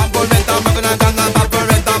down the bumble rent. I'm rocking and down the bumble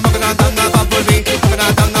rent. I'm rocking and down the bumble beat. Rocking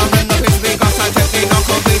and down the when the fish beat. Cause I technique on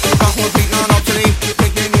complete. Rock will beat on obsolete.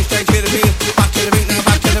 Taking you straight to the beat. Back to the beat now,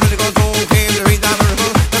 back to the rhythm. Go came the beat down the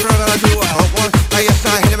rhythm. Never gonna do a hope one. Yes,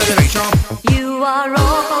 I hit him in the beat strong. You are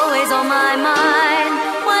always on my mind.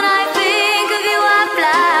 When I think of you, I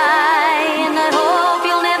fly. And I hope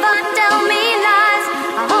you'll never tell me lies.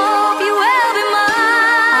 I hope you will be mine.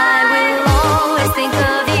 I will always think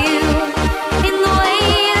of you in the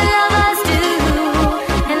way that lovers do.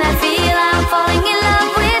 And I feel I'm falling in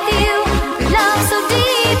love with you. Love so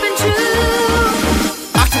deep and true.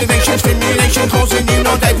 Activation, stimulation, causing you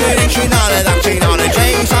no degradation. All of that chain on a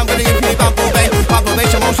chain. So I'm gonna give you bumble bass. Bumble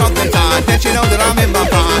bass, I'm on something time. Yes, you know that I'm in my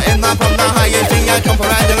part. In my from the highest thing I come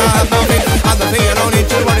around and I have no feet. I'm the thing I don't need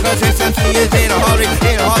to worry cause it's empty is in a hurry.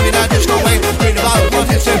 In a hurry, not just go away. Read about what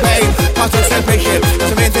it's to pay. Positive separation. It's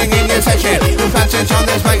the main thing in your session. You fancy on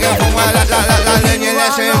this microphone while I learn your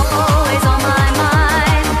lesson. Always on my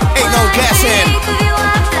mind. Ain't no guessing.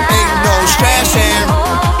 Ain't no stressing.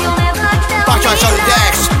 Baktrak on the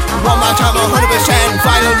decks. One more time, 100%.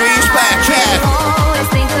 Vital respect, yeah.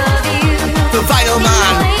 The vital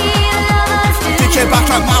man. DJ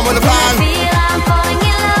Baktrak man with a plan.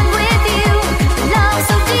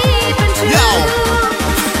 Yo.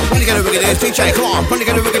 Wanna get a look at this, DJ, come on. Wanna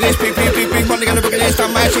get a look at this, beep, beep, beep, beep. Wanna get a look at this,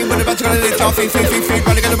 I'm matching. When the band's gonna lift off, feet.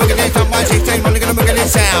 Wanna get a look at this, I'm matching. Wanna get a look at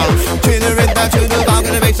this sound. To the rhythm, to the bar,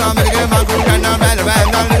 gonna make some, gonna get my groove, and I'm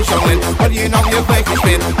around, I'm showing. What do you know, you break your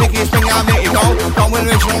spin. Make you spin, I'll make you go. Come with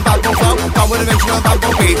original bubble flow, come with original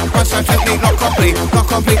bubble beat. One time technique, not complete,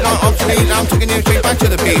 not obsolete. I'm taking you straight back to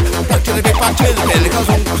the beat. Back to the beat, back to the beat. Because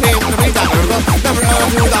I'm clear with the beat that never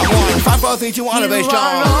ever do that one. 5, 4, 3, 2, 1, a bass drum. You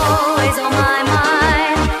are always on my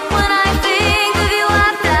mind. When I think of you, I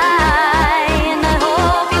fly. And I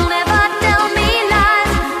hope you'll never tell me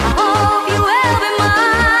lies. I hope you will be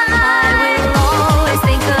mine. I will always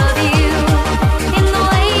think of you in the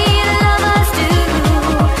way that lovers do.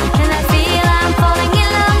 And I feel I'm falling in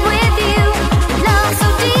love with you. Love so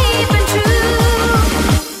deep and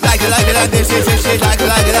true. Like it, this, like it,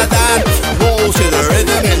 that. Roll to the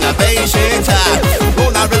rhythm in the bass attack.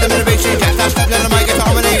 Roll that rhythm in the bass attack. That's the little mic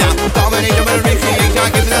dominator. Dominator with a recreate. I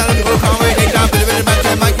give it a little combination. Bit of back to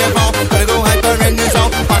the microphone. Gotta go hyper in the zone.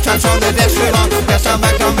 Baktrak's on the desk river. Yes, I'm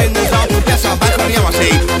back, I'm in the zone. Yes, I'm back on the MRC.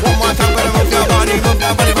 One more time, gotta move your body from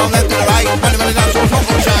left to the right. Money down, so don't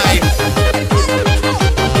go shy.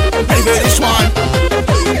 Ready for this one?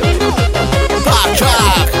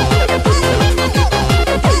 Baktrak.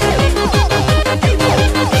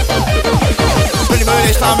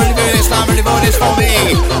 Really for this for me.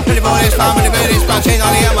 Really for this time, really for this bouncing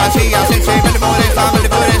on the MIT. I said, really for this time, really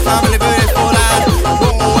for this time, really for this for that.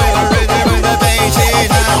 Oh, we're rhythm with the bass is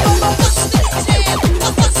now.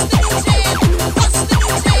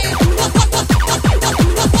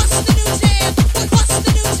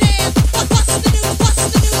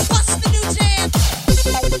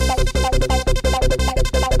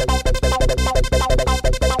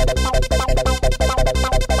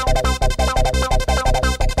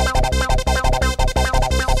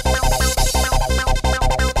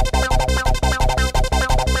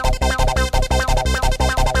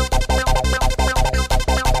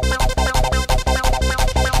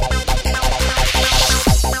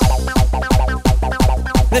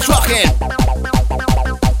 Let's rock it.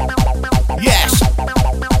 Yes.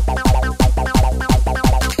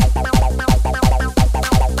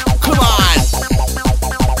 Come on.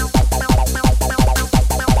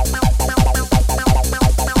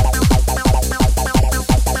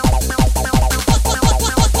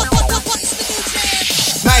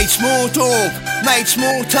 Mate, small talk. Mate,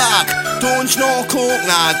 small talk. Don't snort coke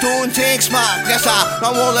now, don't take smack. Yes, I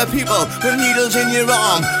know all the people with needles in your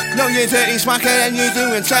arm. Know you're dirty smacker and you're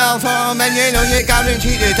doing self-harm. And you know you're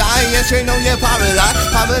guaranteed to die. Yes, you know you're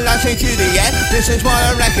paralyzing to the end. This is what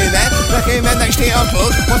I recommend next to your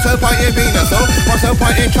clothes. What's the point in being a fool? What's the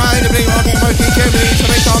point in trying to bring on more teacher? Release to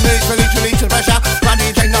make some release the pressure.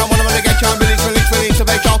 Randy take down, wanna get your release to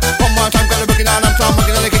make sure. One more time, gotta book it on, I'm trying,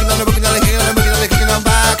 booking on the kicking on the booking on the kicking on the booking on the kicking on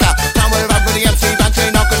back. Time with the MC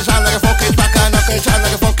Bouncin, not gonna sound like a fucking backer, not gonna sound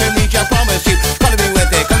like a fucking DJ, I promise you. Gotta be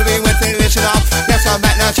with it, listen up. Yes, I'm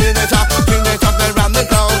back now to the top, then round the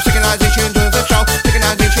globe. Synchronization to the show,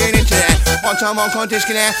 synchronization into it. One time on call,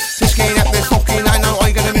 disconnect this fucking I know all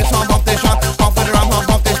you're gonna miss off this rock. Off for the rum,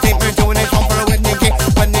 off this deep, we're doing this one for a Whitney kick.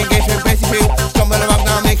 When the engagement basically feel, jump in the rock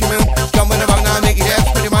now, make you move. Jump in the rock now, make you dance.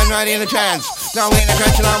 Pretty mind right in the chance. Now we're in the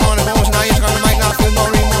trance and I'm on the balls and now you're gonna make now feel no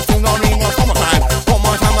remorse. One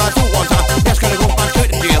more time, I do one time. Just gonna go back to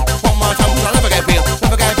the deal. One more time, cause I'll never get feel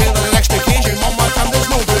on the next occasion. One more time, there's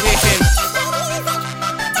no duration.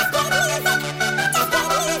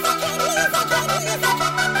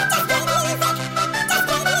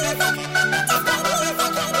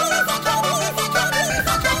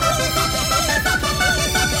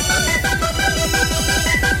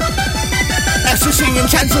 Ecstasy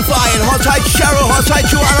intensifying, hot tight Cheryl, hot tight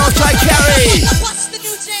Joanne, hot tight Kerry.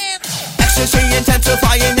 Ecstasy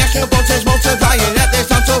intensifying, yes your boat is multiplying. Let this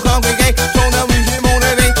time to congregate, so that we can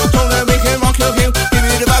motivate, so that we can rock your view. Give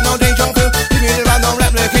you the bad no danger feel, give you the bad no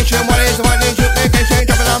replication. What is the one in duplication?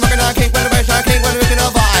 Jumping on, rocking on, kick with the bass, I kick with the wicked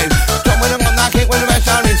vibe. Jumping on, I kick with the bass,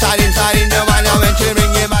 inside in your mind. I'm entering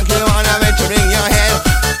your back, I'm entering your head.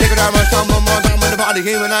 Take it down, stumble more down with the body. the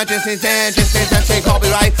game when I just in there, say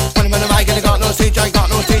copyright. When I'm mic and I got no stage, I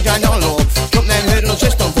know Lord. Jump them hurdles,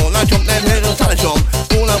 just don't fall. I jump them hurdles, tell a jump.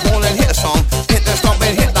 Ball and hit a song. Hit the stop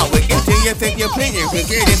and hit that wicket. Do you think you're playing? You think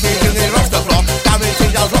it is you can rock the floor.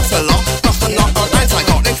 Guaranteed I've lost a lot. Lost a lot on nights I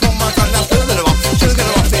got. Next one my time, that's still gonna rock. Still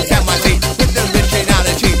gonna rock this down my team. With the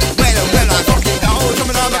originality. When I rock it, oh,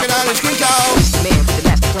 jumping on, looking at it, skin go. It's the man with the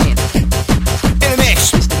master plan. In a mix.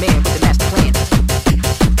 It's the man with the master plan.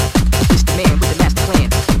 It's the man with the master plan.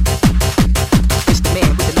 It's the man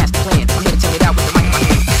with the master plan. I'm here to tell you that with the mic in my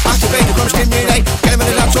hand. Activate the come stimulate. Get them in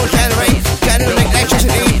the dance or generate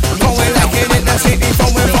electricity. Flowing like it in the city.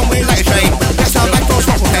 Flowing like a train. Yes, I'm like those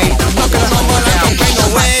waffle hay. Not gonna hold my life. Don't bring no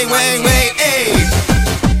way, hey.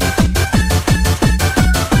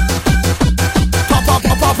 Pop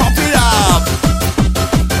it up.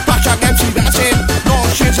 Baktrak MC Bouncin. No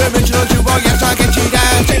shit's original duo. Yes, I get you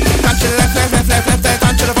dancing. Dance to the left,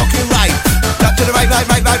 dance to the fucking right. Dance to the right.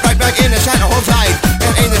 In the center, hold tight.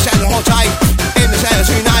 In the center, hold tight. In the center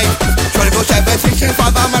tonight. 24/7,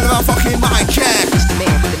 65. I'm out of my fucking mind. Check. It's the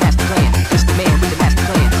man with the master plan. It's the man with the master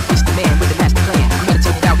plan. It's the man with the master plan. I'm here to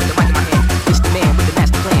tell you that with the mic in my hand. It's the man with the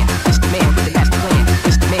master plan. It's the man with the master plan.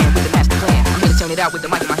 It's the man with the master plan. I'm here to tell you that with the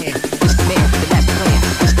mic in my hand. It's the man with the master plan.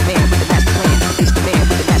 It's the man with the master plan. It's the man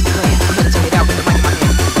with the master plan. I'm here to tell you that with the mic in my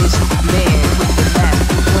hand. It's the man with the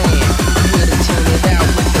master plan. I'm here to tell you that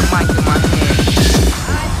with the mic in my hand.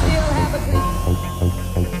 I still have a dream.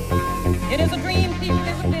 It is a dream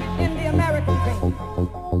deeply rooted in the American dream.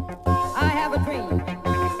 I have a dream that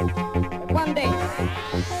one day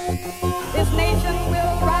this nation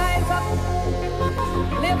will rise up,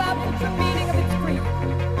 live out the true meaning of its creed.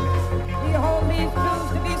 We hold these truths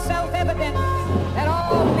to be self-evident, that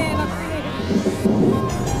all men are created.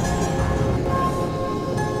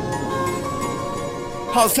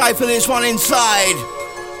 Hold tight for this one inside.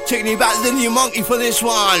 Taking you back to the new monkey for this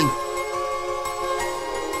one.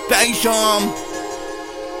 Bass drum.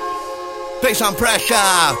 Bass on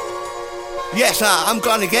pressure. Yes sir, I'm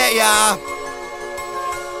gonna get ya.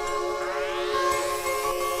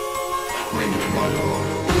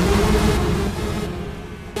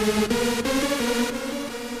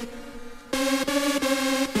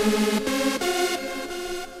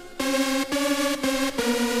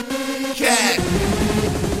 Check.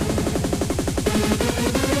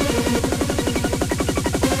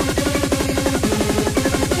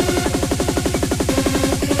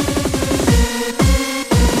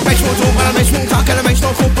 Small talk and I make no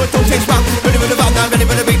cool, but don't taste back. Ready for the vibe now, ready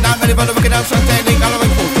for the beat now, ready for the wicked out Sunday. And I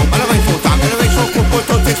make full talk, and I make full talk, and I make no cool, but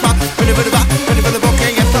don't taste back. Ready for the back, ready for the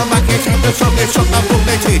booking. Yes, I'm back, yes, I'm the song, it's shot, I'm book,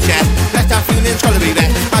 they teach, yes. Let that feeling's gonna be there.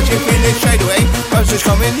 I can feel it straight away. Versus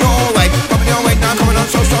coming your way, now, coming on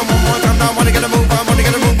so strong. One more time now, wanna get a move, I wanna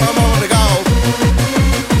get a move, I wanna go.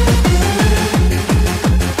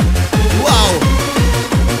 Whoa,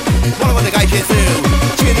 what I wanna guide you through.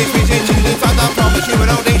 Tune this music, tune this vibe, I promise you an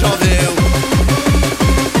old deja vu.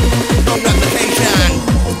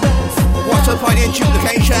 What's the point in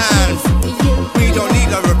duplication? We don't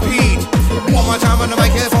need a repeat. One more time on the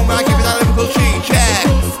microphone, I give you that lyrical cheat. Check.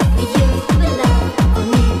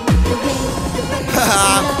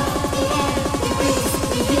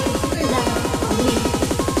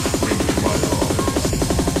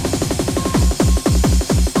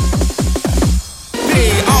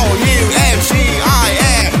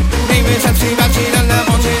 B-O-U-M-C-I-N. Name is MC Bouncin and I'm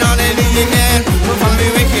bouncing on it again. Follow me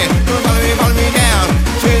wicked, follow me down.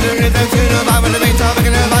 To the rhythm, to the vibe, with the bass, I'm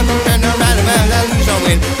making a vibe, and around the man, and lose on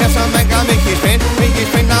it. Yes, I'll make you spin,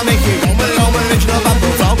 I'll make you go with the original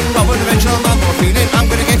bubble flow, go with the original bubble feeling. I'm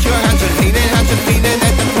gonna get your hands to the feeling, at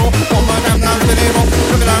the floor. One more time, now, look at it,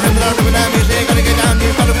 look at that music, gotta get down,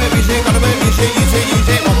 you gotta move music,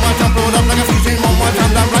 use it. One more time, blow it up like a fusion, one more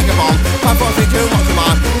time, down like a bomb. 5, 4, 3, 2, 1, come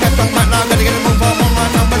on. Yes, I'm back now, gotta get a move on, one more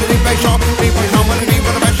time, with the deep bass shot, deep bass on, with the deep,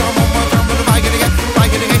 with the bass shot, one more time, with the vibe,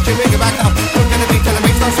 gonna get you, bring it back up. We're gonna be till the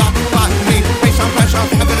bass don't stop, but me, bass on pressure,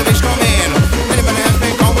 I'm gonna be strong in. Anybody has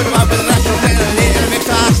been gone with the vibe, with the national plan, and the mix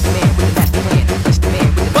us.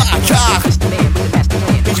 Baktrak,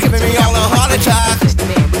 he's giving me all a heart attack.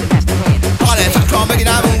 Heart attack, can't make it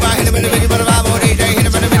out, move back, hit him in the middle of the vibe, DJ, hit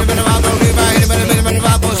him in the middle of the vibe, move back, hit him in the middle of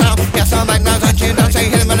the vibe, sound. Yes, I'm back now, touching,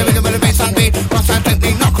 dancing, hit him in the middle of the bass and beat. What's that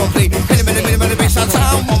technique, not complete. Hit him in the middle of the bass and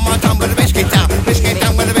sound. One more time with the bass get down,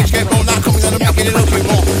 with the bass get more. Now coming on the back, looking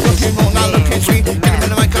more, now looking sweet. Hit him in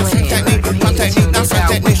the mic, that's technique, that's the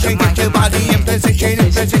technician. Get your body in position,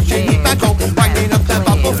 hit back up, winding up the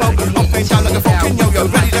bubble flow, up and down like a fucking yo-yo,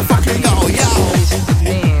 ready to fucking go, yo. It's the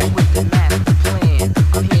man with the master plan.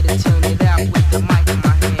 I'm here to tell you that with the mic in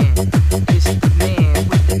my hand.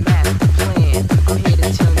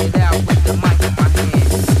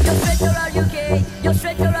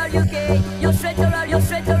 You're straight or are you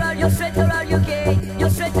straight or are you straight or are you gay? You're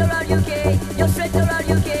straight or are you gay? You're straight or are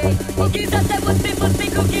you gay? Who gives a damn what people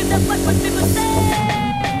think? Who gives a fuck what people say?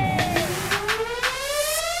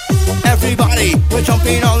 Everybody, we're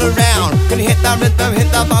jumping all around. Gonna hit that rhythm, hit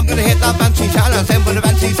that bump, gonna hit that fancy sound. And send with the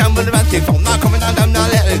fancy sound, with the fancy phone. Now coming on down, now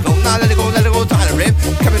let it go, now let it go, let it go, tie the rip.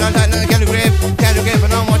 Coming on down, now get a grip,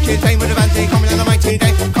 and I'm watching time with the fancy. Coming on the mic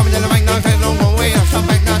today, coming on the mic now, take a long way. Now stop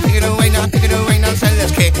back, now take it away, now take it away, now send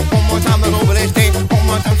this kick. One more time, I'll go over this day. One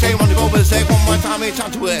more time, say, want to go over this day. One more time, it's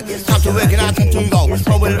time to work, and I time to go.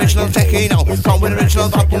 Go with the original techno, go with the original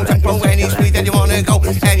bubble tempo. Any speed that you wanna go,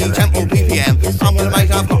 any tempo, BPM. I'm with the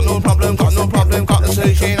mic, I've got no problem, got the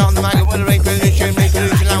solution on the mic with the revolution,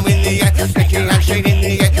 I'm in the air, making hands straight in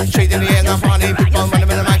the air, now party people running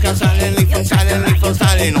with the mic, I'm silently for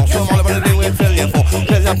styling, also all I wanna do is fill your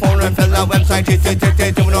phone and fill our website,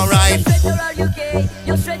 doing alright.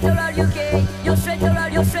 You're straight or are you gay? You're straight or are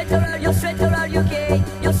you straight or are you straight or are you gay?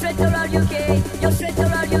 You're straight or are you gay? You're straight or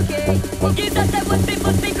are you gay? Who gives a damn what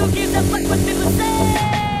people think? Who gives a fuck what people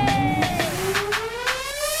say?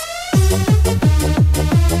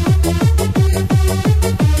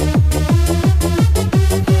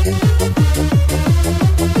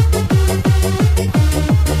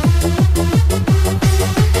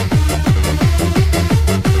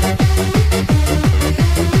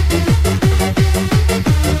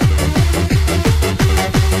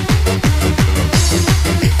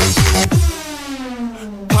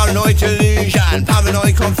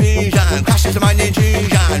 Paranoid confusion, clashes of mind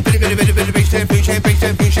intrusion.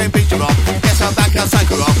 Beat to rock. Guess I'm back, I'll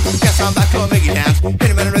psycho rock. Guess I'm back, I'll make you dance. Hit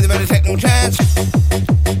him in the rhythm and the techno trance.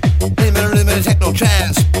 Hit him in the rhythm and the techno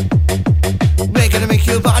trance. We're gonna make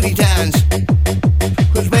your body dance.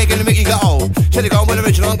 Cause we're gonna make you go. Should go with the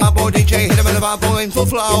original bad boy DJ. Hit him in the bad boy in full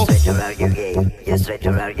flow. You're straight around, you gay. You're straight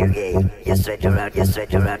around, you gay. You're straight around, you're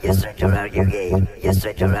straight around, you're straight around, you gay. You're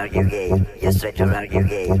straight around, you gay. You're straight around, you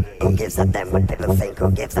gay. Who gives a damn what people think?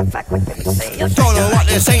 Who gives a fuck what people say? Don't know what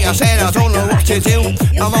they say, I said I don't know what to do.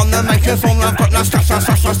 I'm on the microphone, I've got no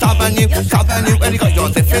stop and you, and you got your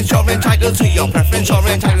difference, you're entitled to your preference, you're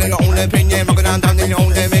entitled to your own opinion. Rockin' down in your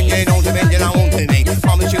own dominion, I won't deny.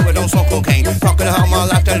 Promise you I don't smoke cocaine. Rockin' home, I'll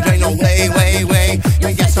have to drain. No way.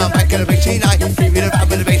 And yes, I'm back in the big tonight. Give you the vibe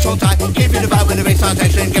with the bass so tight. Give you the vibe with the bass on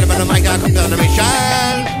tension. Get him on the mic, I'll come down the mission.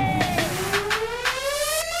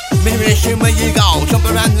 Minimation where you go, jump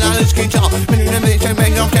around and let's get on. Minimation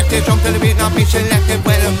when you're objective, jump to the beat, not be selective.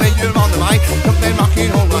 When you're on the mic, jump then rocking,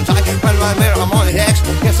 hold on tight. When I'm on the decks,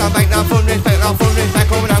 yes I'm back now, full respect,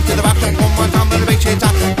 going down to the back. One more time, with the big shit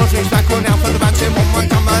time. Full respect, going down for the dancing. One more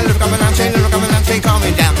time, lyric coming dancing,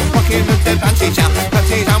 calming down. Rocking with the fancy sound, with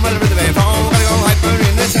the rhythm and phone. Gotta go hyper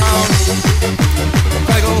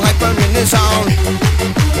in the sound.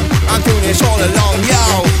 I'm doing this all along,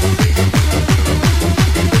 yo.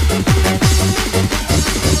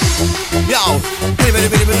 Yo, hit a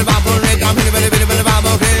bit of a bubble rhythm, hit a bit of a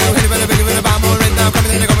bubble rhythm, hit a bit of a bubble rhythm,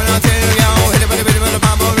 coming on to yo, hit a bit of a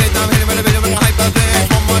bubble rhythm, hit a bit of a hyper bitch.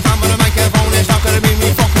 One more time on the microphone, it's not gonna be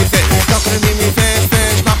me fuck with it, not gonna be me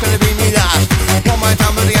fish, not gonna be me last. One more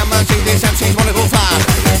time on the MC, these MCs wanna go fast,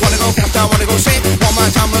 I wanna go sick. One more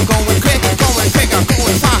time we're going quick, I'm going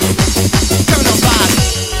fast, coming on fast.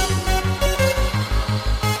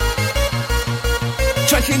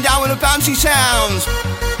 Touching down with the bouncy sounds.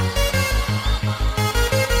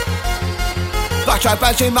 Baktrak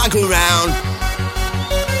bouncing mic around.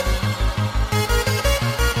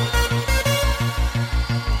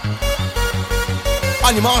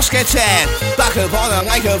 On your mask, get set. Back up on the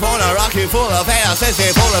microphone, I rock you full of hair. Says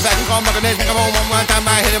it full of hair. Come back on this, come on one more time.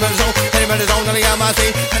 I hit him in the zone, on the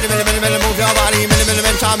MRC. Hit him in the move your body.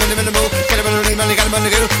 Minute time, minute move. Get him in the rhythm, get him in the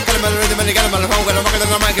groove. Get him in the rhythm, get him in the phone. Get him on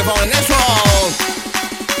the microphone, and let's roll.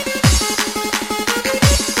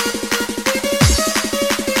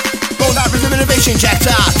 Rhythm innovation check,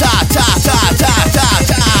 ta.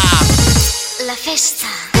 La festa.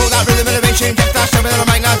 Pull that rhythm innovation check, ta. Show me that I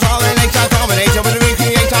might not dominate, I dominate. With the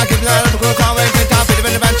recreate, I give that a cool comment. Top bit of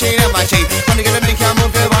an advantage, MIT. When you get a big cam,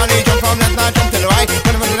 move your body, jump from left, now jump to the right.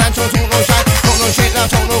 When I'm in the dance, don't no shine, don't no shit, now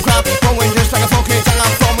don't no crap. Going just like a funky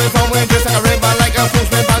talent, from with just like a rhythm, like a fool's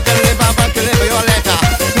man, back to live your letter.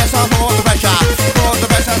 Yes, I'm more the pressure,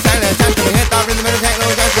 silent. That's gonna hit that rhythm and the techno,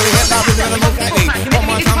 that's gonna hit that rhythm and the move like me. One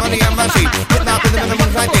more time on the MIC. Hit that rhythm and the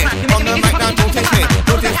move like this. On the mic now, don't taste me,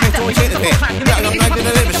 don't hit the pit. Yeah, I'm like the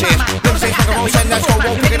lyricist. Lyricist like a whole send, let's go,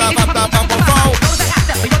 won't pick it up, roll.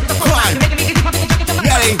 Crime.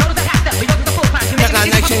 Ready. Get that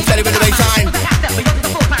nation steady with the bass line.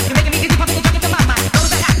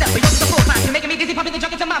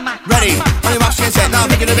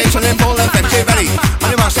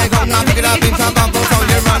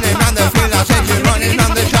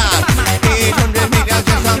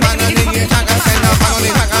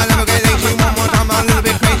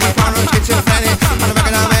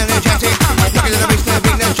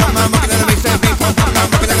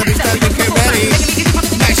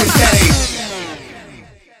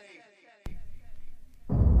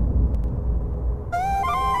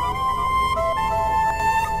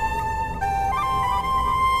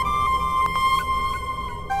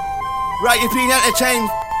 Right, you've been entertained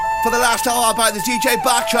for the last hour by the DJ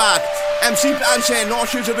Baktrak MC Bouncin,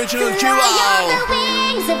 North Shoes original duo.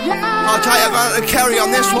 Hold tight, I'm going to carry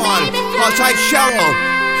on this one. Hold tight, Cheryl.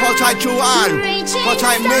 Hold tight, Joanne. Hold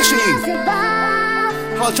tight, Missy.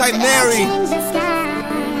 Hold tight, Mary.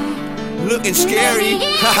 Looking scary.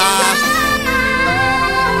 Haha.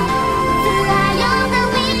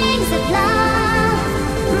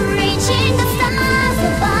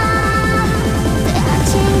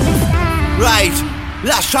 Right,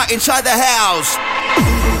 last track inside the house.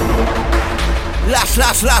 Last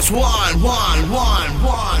one.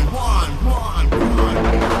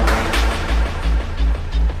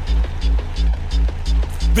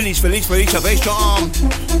 Release a bass drum.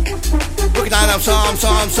 Look it down up some.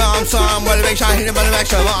 Well, the bass I hit him by the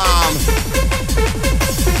extra arm.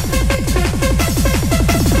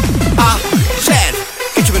 Said,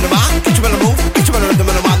 get you in the mind, get you in the move, get you in the rhythm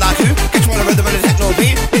of the mind like who, get you in the rhythm of the techno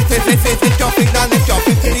beat. Lift your feet down, lift your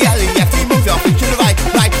feet to the alley, left, move your feet to the right,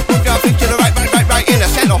 move your feet to the right, in the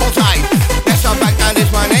center, hold tight. Yes, I'm back, that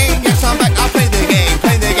is my name. Yes, I'm back, I play the game,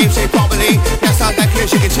 say properly. Yes, I'm back, here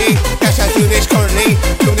as you can see. Yes, I do this currently,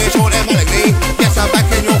 do this automatically. Yes, I'm back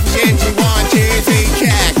in your vicinity, 1, 2, 3,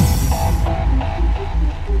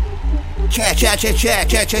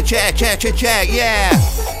 check. Yeah.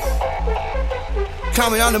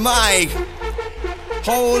 Coming on the mic.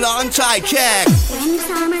 Hold on tight, check. When the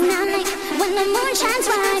summer night, when the moon shines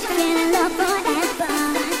bright, feeling love forever.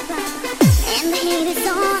 And the heat is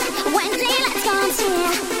on, when daylight comes here,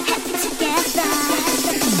 happy together.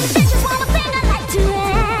 This is one thing I like to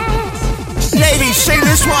ask. Ladies, sing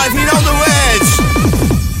this one if you know the words.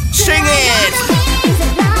 Sing it.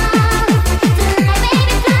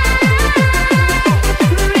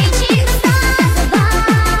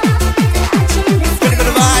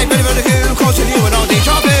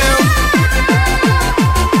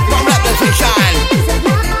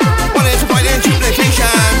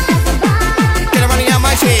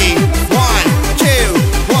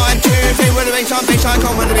 1, 2, 3, with the baseline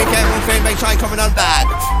come when the weekend move, baseline coming on bad.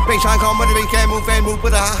 Baseline come when the weekend move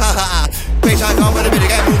with a ha. Baseline come when the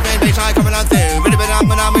weekend move, baseline coming on through. Really bit up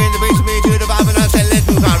and I'm in the bass me to the vibe and I say let's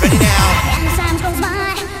move on, ready now. And the time goes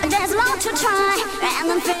by, there's a lot to try,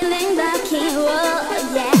 and I'm feeling lucky, oh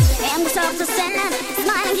yeah. And the stars are standing,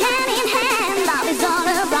 smiling hand in hand, love is all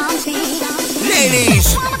around me.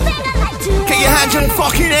 Ladies, get your hands in the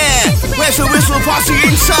fucking air. Where's the whistle posse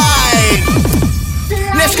inside?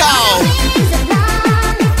 Let's go.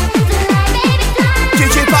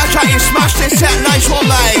 DJ Baktrak, you smashed this set, nice one,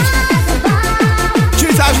 mate.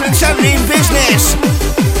 2017 business.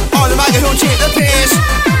 On the mic, don't take the piss.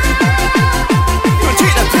 Don't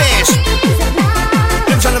take the piss.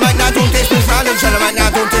 Limbs on the mic, now don't dismiss. Limbs on the mic, now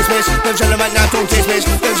don't dismiss. Limbs on the mic, now don't dismiss.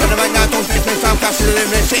 Limbs on the mic, now don't dismiss. I'm casting the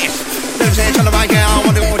limits. Limbs on the mic, yeah, I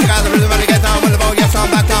want to go together. Really want to get down with the ball. Yes, I'm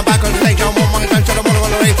back on the stage. I'm on my time, so I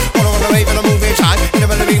wanna rave. Wanna rave, and I'm moving inside. In the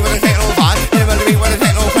middle of the beat with a techno vibe. In the middle of the beat with a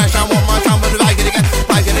techno crash. I want my time with the vibe.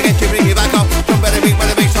 Gonna get you, bring you back up. Jump at the beat with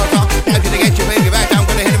the bass on top. I'm gonna get you, bring you back down.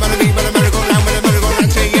 Gonna hit him on the beat with a merry-go-round. With a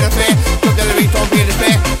merry-go-round, say in a fair. Jump to the beat, don't be in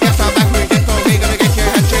despair. Yes, I'm back with this song. Gonna get your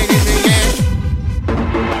head straight in the air.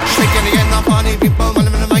 Shaking again, I'm party people. When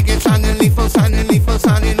I'm in the mic, it's sounding lethal,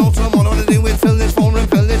 sounding awesome. All I wanna do is fill this phone room,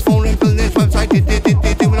 fill this website.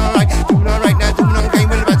 Doing alright now, doing okay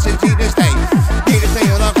with the bad city this day. Need to stay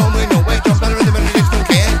on our home with no way. Jump out of rhythm and I just don't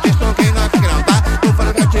care, not kicking on back. Don't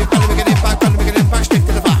follow that chick, follow me get it back, stick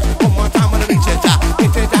to the back. One more time when I reach it down.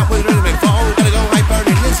 Hit it down with a rhythm and flow. Gotta go hyper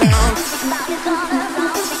in this sound.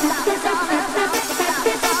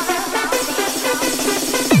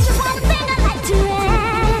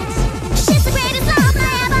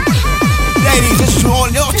 Ladies, this is all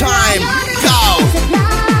your time. Go.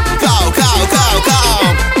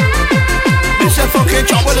 It's a fucking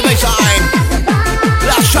drop with the bassline.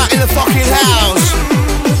 Last track in the fucking house.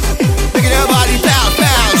 Making everybody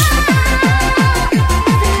bounce.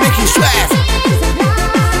 Make you sweat.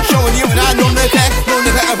 Showing you and I know the deck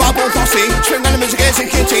of our ball posse. String on the music against the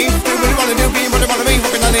kitty. Do what you wanna do, be what you wanna be.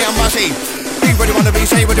 Walking on the embassy. Be what you wanna be,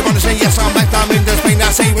 say what you wanna say. Yes, I'm back down in the Spain.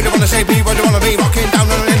 Now say what you wanna say, be what you wanna be. Rocking down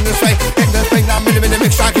in the Spain. In the Spain, I'm in the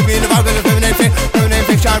mix. I can be in the vibe with the feminine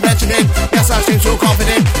picture. I'm resonating. Yes, I seem so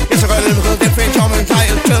confident. Yes, I got a little different. I'm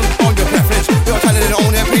entitled to on your preference. You're telling your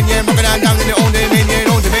own opinion. Rocking down in your own dominion.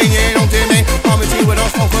 Own domain. Promise you with all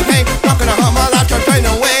smoke, okay? Rocking a hummer, like you're trying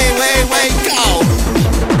to way, go.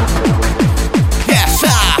 Yes,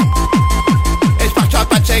 sir. It's Baktrak,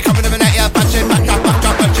 coming to the net, yeah, Baktrak,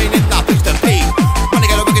 it's not fixed to be. Wanna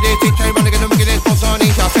get a wicked DJ, wanna get a wicked boss on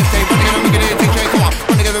each of 15. Wanna get a wicked DJ, come on.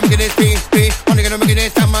 Wanna get a wicked beat. Wanna get a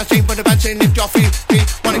wicked time machine, put the Baktrak, lift your feet.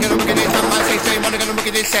 Wanna get a wicked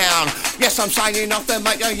I'm signing off the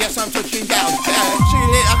mic, yes, I'm touching down. See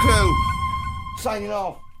you later, crew. Signing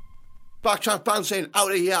off. Baktrak Bouncin, out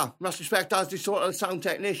of here. Much respect as the sort of sound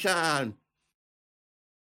technician.